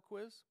Bible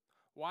quiz,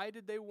 why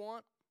did they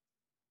want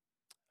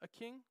a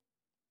king?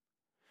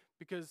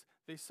 Because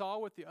they saw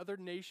what the other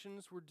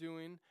nations were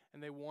doing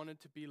and they wanted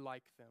to be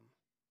like them.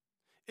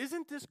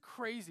 Isn't this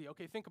crazy?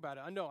 Okay, think about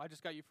it. I know I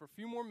just got you for a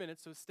few more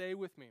minutes, so stay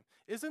with me.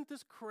 Isn't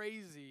this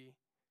crazy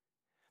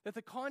that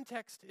the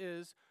context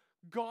is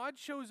God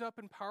shows up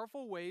in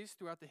powerful ways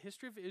throughout the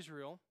history of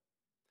Israel.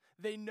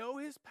 They know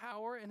his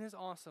power and his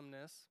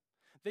awesomeness.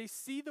 They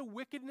see the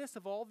wickedness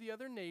of all the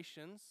other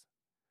nations.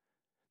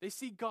 They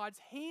see God's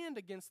hand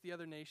against the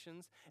other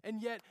nations,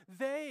 and yet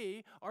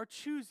they are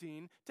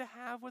choosing to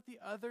have what the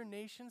other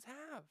nations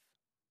have.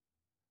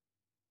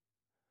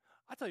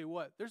 I tell you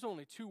what, there's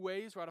only two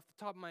ways right off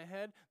the top of my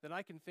head that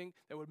I can think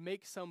that would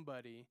make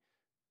somebody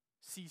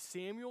see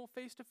Samuel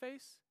face to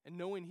face and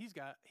knowing he's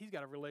got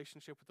a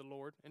relationship with the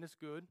Lord and it's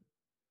good,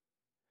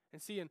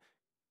 and seeing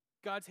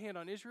God's hand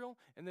on Israel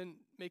and then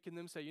making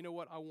them say, you know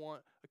what, I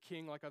want a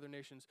king like other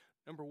nations.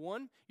 Number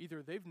one,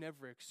 either they've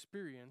never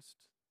experienced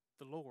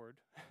the Lord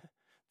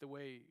the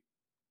way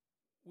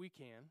we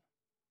can,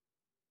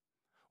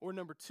 or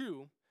number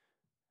two,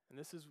 and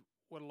this is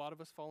what a lot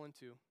of us fall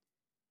into,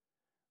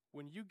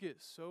 when you get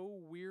so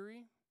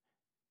weary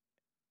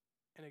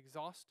and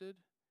exhausted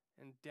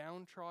and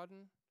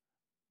downtrodden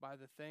by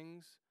the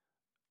things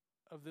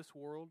of this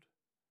world,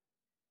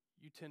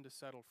 you tend to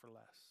settle for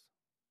less.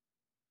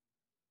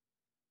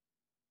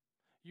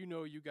 You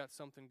know you got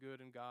something good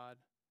in God,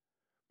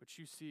 but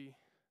you see,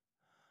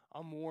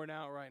 I'm worn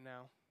out right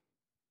now.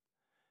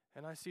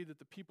 And I see that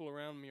the people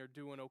around me are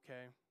doing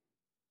okay.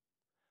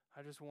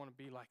 I just want to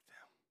be like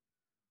them.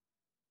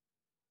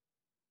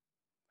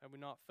 Have we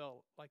not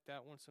felt like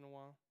that once in a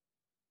while?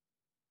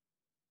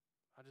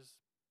 I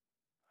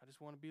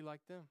just want to be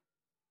like them.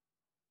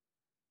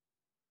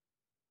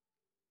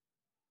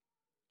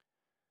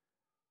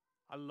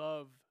 I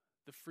love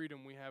the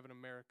freedom we have in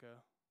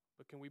America,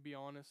 but can we be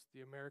honest?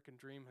 The American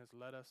dream has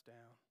let us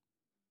down.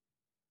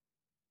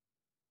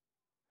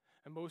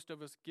 And most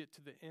of us get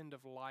to the end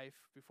of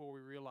life before we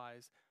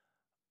realize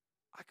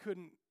I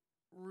couldn't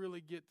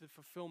really get the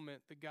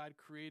fulfillment that God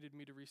created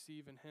me to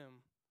receive in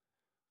him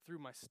through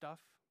my stuff,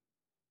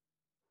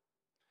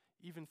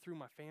 even through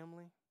my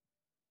family,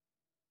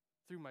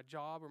 through my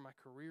job or my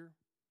career.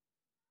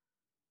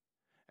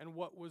 And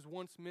what was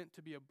once meant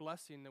to be a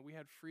blessing, that we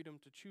had freedom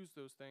to choose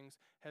those things,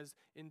 has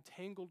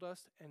entangled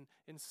us and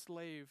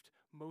enslaved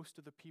most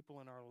of the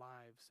people in our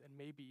lives, and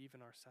maybe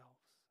even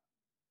ourselves.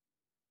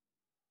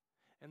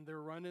 And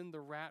they're running the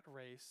rat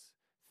race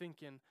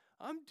thinking,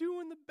 I'm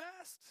doing the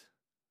best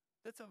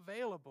that's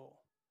available.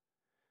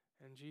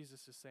 And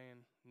Jesus is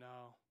saying,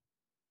 no,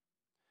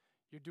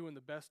 you're doing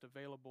the best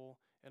available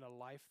in a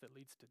life that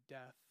leads to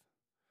death.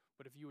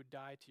 But if you would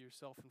die to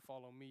yourself and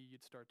follow me,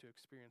 you'd start to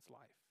experience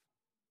life.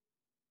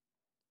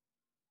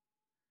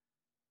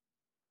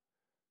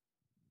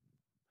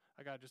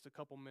 I got just a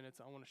couple minutes.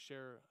 I want to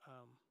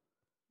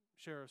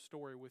share a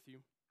story with you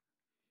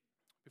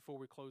before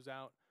we close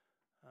out.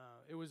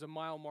 It was a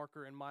mile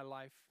marker in my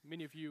life.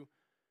 Many of you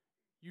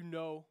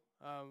know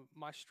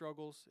my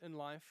struggles in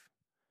life,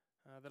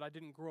 that I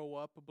didn't grow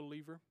up a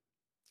believer.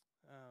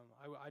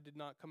 I did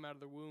not come out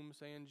of the womb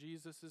saying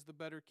Jesus is the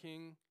better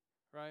king,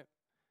 right?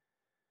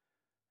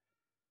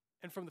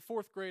 And from the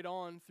fourth grade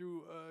on,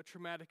 through a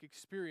traumatic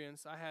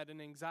experience, I had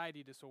an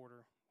anxiety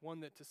disorder,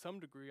 one that to some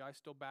degree I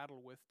still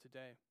battle with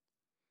today.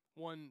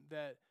 One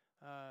that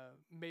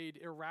made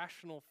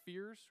irrational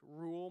fears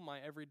rule my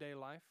everyday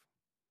life.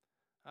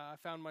 I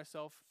found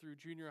myself through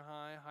junior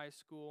high, high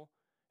school,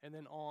 and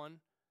then on,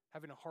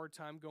 having a hard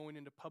time going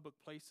into public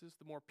places.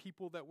 The more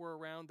people that were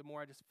around, the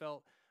more I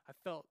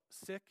felt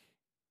sick.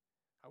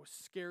 I was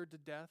scared to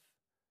death.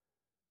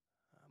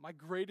 My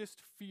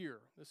greatest fear,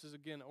 this is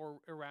again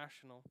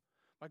irrational,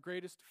 my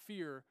greatest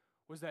fear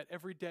was that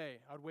every day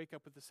I would wake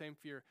up with the same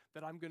fear,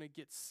 that I'm going to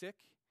get sick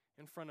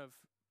in front of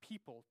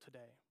people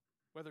today,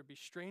 whether it be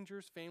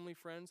strangers, family,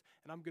 friends,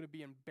 and I'm going to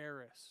be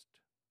embarrassed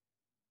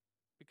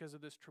because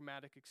of this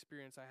traumatic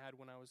experience I had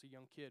when I was a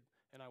young kid,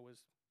 and I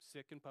was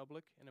sick in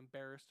public and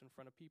embarrassed in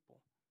front of people.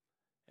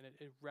 And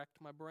it wrecked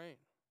my brain.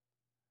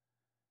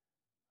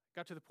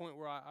 Got to the point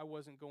where I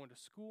wasn't going to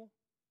school.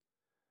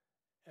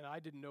 And I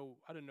didn't know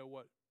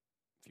what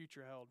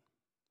future held.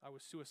 I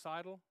was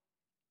suicidal.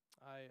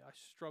 I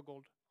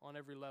struggled on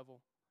every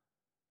level.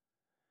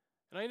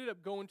 And I ended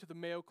up going to the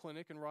Mayo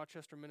Clinic in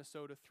Rochester,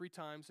 Minnesota 3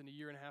 times in a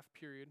 1.5-year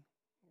period,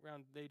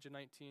 around the age of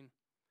 19.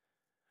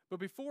 But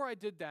before I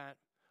did that,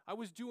 I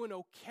was doing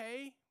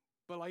okay,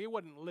 but like it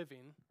wasn't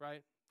living,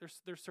 right?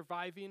 There's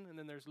surviving and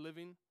then there's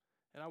living.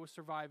 And I was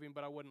surviving,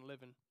 but I wasn't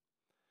living.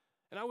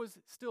 And I was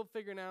still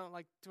figuring out,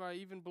 like, do I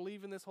even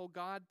believe in this whole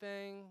God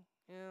thing?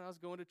 Yeah, I was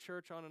going to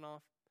church on and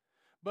off.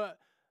 But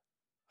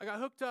I got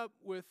hooked up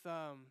with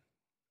a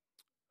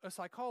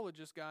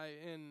psychologist guy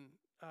in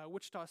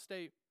Wichita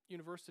State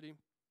University.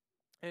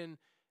 And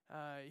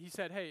he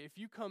said, hey, if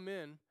you come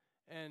in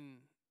and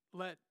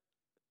let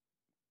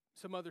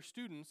some other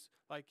students,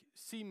 like,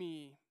 see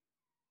me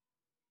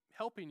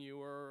helping you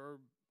or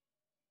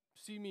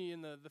see me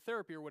in the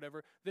therapy or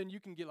whatever, then you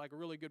can get like a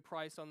really good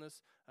price on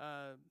this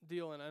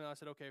deal. And I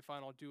said, okay,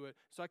 fine, I'll do it.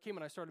 So I came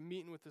and I started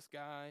meeting with this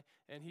guy,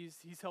 and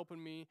he's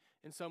helping me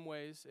in some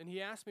ways. And he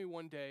asked me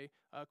one day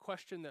a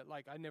question that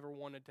like I never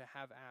wanted to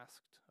have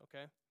asked,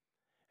 okay?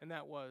 And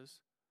that was,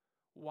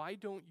 why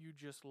don't you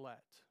just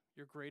let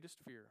your greatest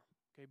fear,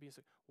 okay, being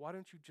sick, why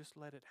don't you just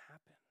let it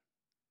happen?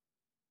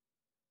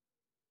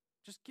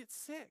 Just get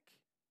sick.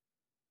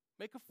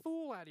 Make a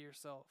fool out of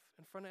yourself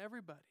in front of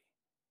everybody.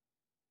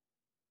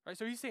 Right,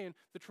 so he's saying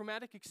the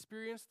traumatic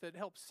experience that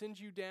helped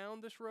send you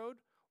down this road,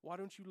 why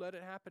don't you let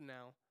it happen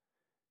now?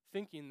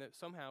 Thinking that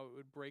somehow it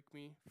would break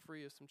me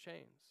free of some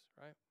chains,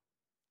 right?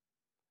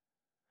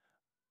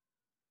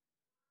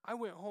 I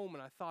went home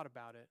and I thought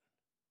about it.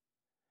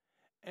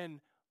 And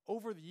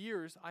over the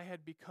years, I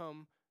had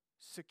become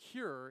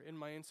secure in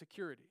my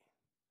insecurity.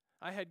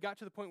 I had got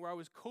to the point where I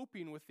was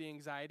coping with the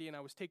anxiety, and I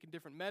was taking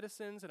different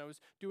medicines, and I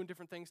was doing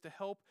different things to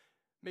help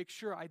make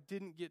sure I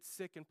didn't get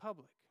sick in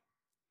public.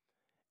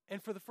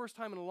 And for the first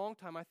time in a long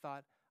time, I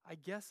thought, I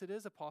guess it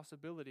is a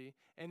possibility.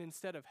 And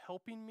instead of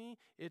helping me,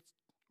 it's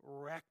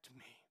wrecked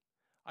me.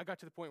 I got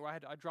to the point where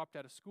I dropped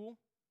out of school.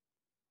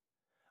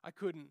 I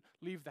couldn't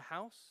leave the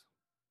house.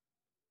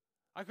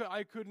 I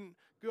couldn't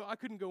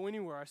go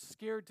anywhere. I was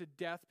scared to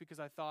death because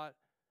I thought,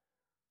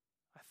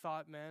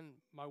 man,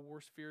 my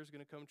worst fear is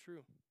going to come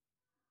true.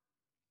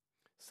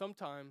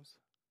 Sometimes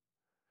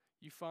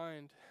you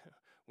find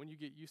when you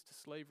get used to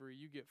slavery,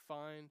 you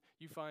find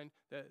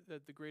that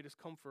the greatest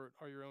comfort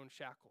are your own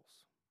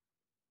shackles.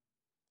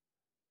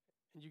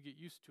 And you get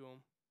used to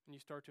them, and you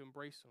start to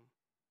embrace them.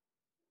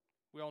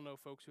 We all know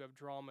folks who have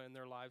drama in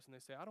their lives, and they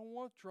say, I don't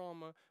want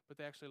drama, but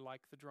they actually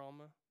like the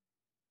drama.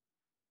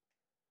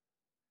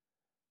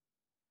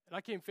 And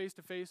I came face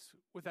to face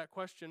with that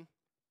question,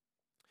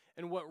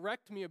 and what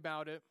wrecked me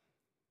about it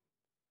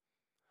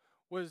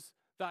was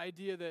the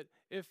idea that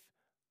if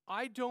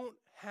I don't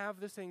have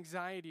this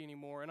anxiety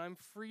anymore and I'm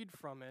freed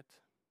from it,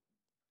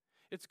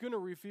 it's going to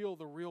reveal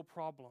the real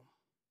problem.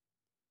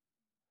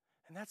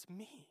 And that's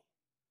me.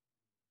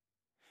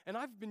 And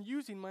I've been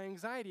using my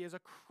anxiety as a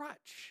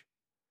crutch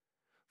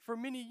for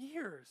many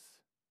years.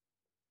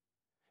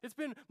 It's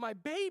been my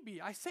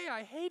baby. I say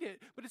I hate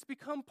it, but it's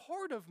become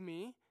part of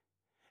me.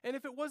 And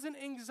if it wasn't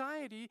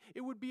anxiety,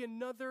 it would be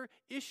another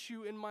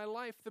issue in my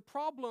life. The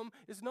problem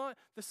is not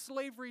the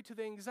slavery to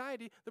the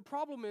anxiety. The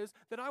problem is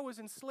that I was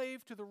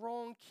enslaved to the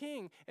wrong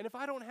king. And if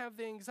I don't have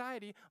the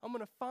anxiety, I'm going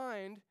to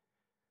find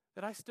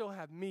that I still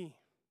have me.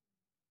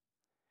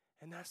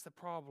 And that's the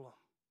problem.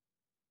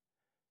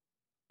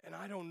 And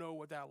I don't know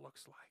what that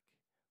looks like,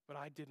 but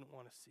I didn't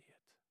want to see it.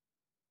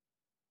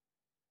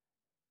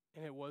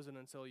 And it wasn't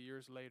until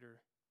years later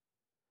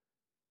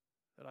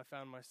that I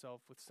found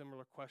myself with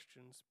similar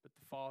questions, but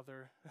the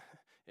Father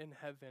in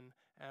heaven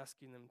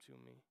asking them to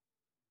me.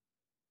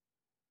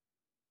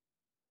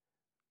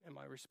 And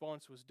my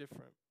response was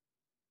different,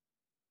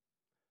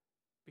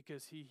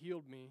 because He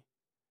healed me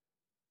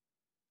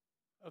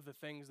of the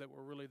things that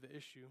were really the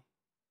issue.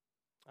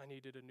 I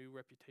needed a new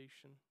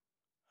reputation.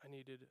 I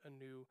needed a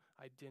new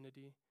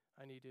identity.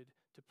 I needed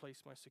to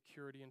place my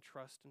security and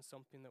trust in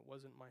something that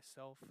wasn't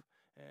myself.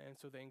 And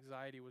so the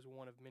anxiety was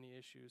one of many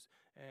issues.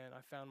 And I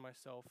found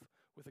myself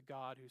with a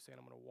God who's saying,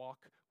 I'm going to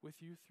walk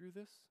with you through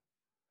this.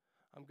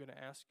 I'm going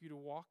to ask you to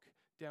walk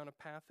down a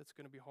path that's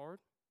going to be hard,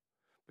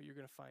 but you're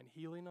going to find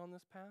healing on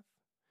this path.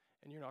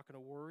 And you're not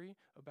going to worry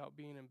about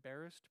being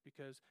embarrassed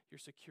because your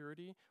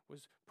security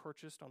was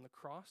purchased on the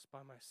cross by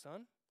my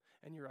Son.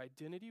 And your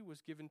identity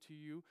was given to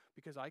you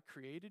because I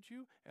created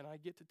you, and I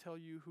get to tell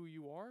you who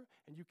you are,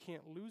 and you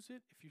can't lose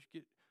it if you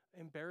get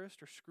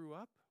embarrassed or screw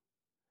up.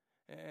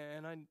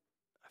 And I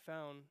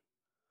found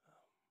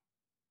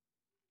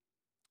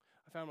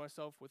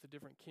myself with a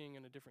different king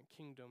and a different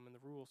kingdom, and the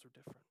rules are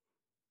different.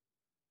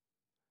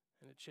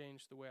 And it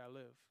changed the way I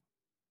live,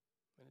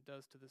 and it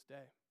does to this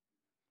day.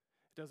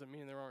 It doesn't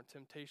mean there aren't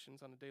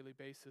temptations on a daily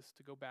basis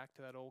to go back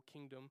to that old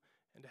kingdom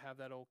and to have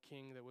that old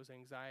king that was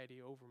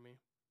anxiety over me.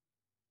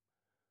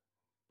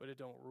 But it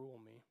don't rule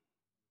me.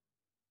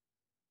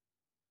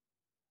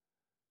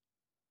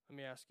 Let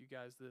me ask you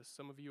guys this.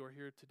 Some of you are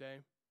here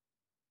today,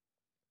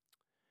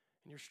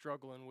 and you're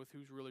struggling with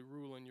who's really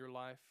ruling your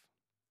life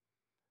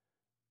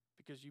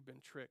because you've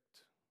been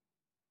tricked.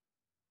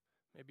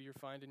 Maybe you're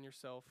finding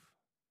yourself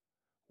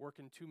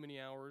working too many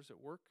hours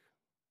at work,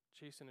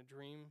 chasing a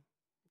dream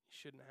you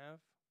shouldn't have.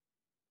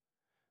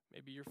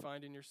 Maybe you're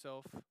finding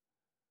yourself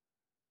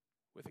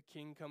with a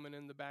king coming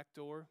in the back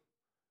door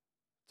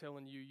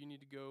telling you you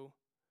need to go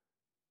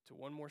to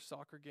one more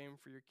soccer game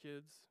for your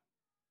kids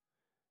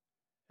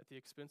at the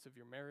expense of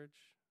your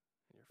marriage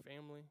and your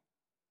family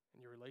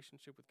and your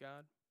relationship with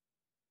God.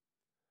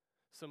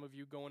 Some of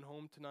you going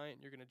home tonight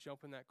and you're going to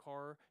jump in that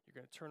car, you're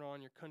going to turn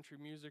on your country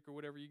music or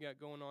whatever you got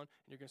going on,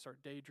 and you're going to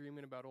start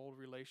daydreaming about old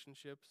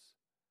relationships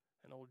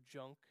and old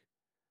junk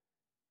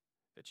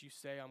that you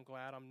say, I'm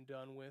glad I'm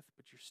done with,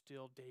 but you're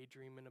still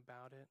daydreaming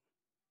about it.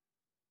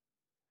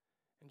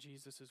 And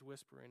Jesus is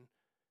whispering,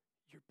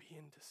 you're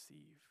being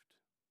deceived.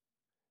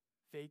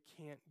 They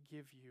can't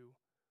give you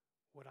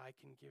what I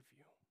can give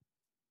you.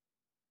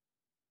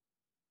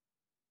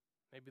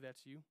 Maybe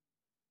that's you.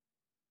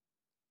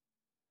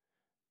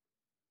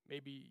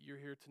 Maybe you're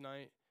here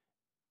tonight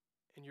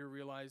and you're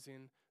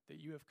realizing that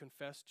you have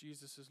confessed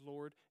Jesus as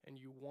Lord and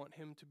you want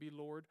him to be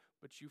Lord,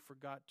 but you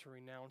forgot to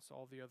renounce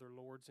all the other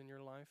lords in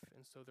your life,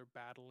 and so they're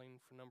battling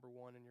for number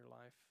one in your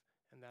life,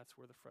 and that's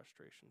where the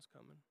frustration's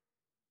coming.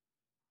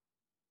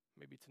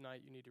 Maybe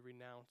tonight you need to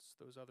renounce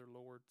those other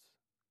lords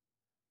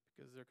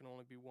because there can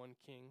only be one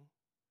king.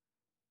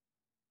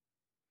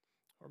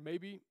 Or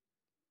maybe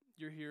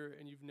you're here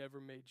and you've never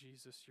made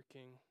Jesus your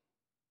king.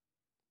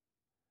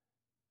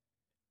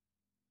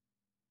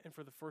 And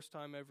for the first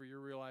time ever, you're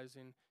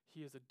realizing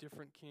he is a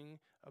different king,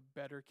 a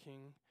better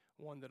king,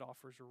 one that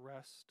offers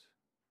rest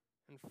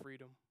and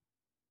freedom.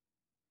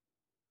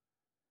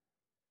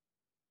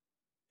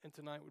 And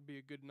tonight would be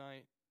a good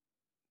night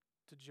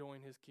to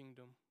join his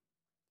kingdom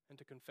and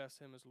to confess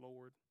him as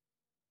Lord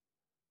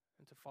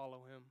and to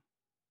follow him.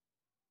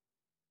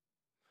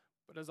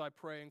 But as I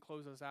pray and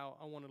close us out,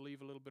 I want to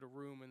leave a little bit of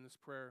room in this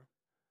prayer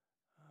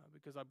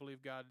because I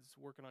believe God is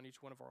working on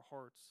each one of our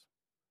hearts.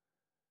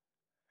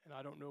 And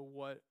I don't know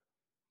what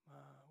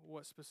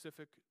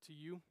specific to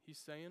you he's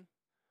saying,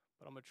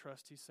 but I'm going to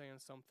trust he's saying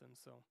something.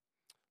 So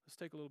let's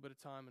take a little bit of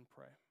time and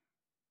pray.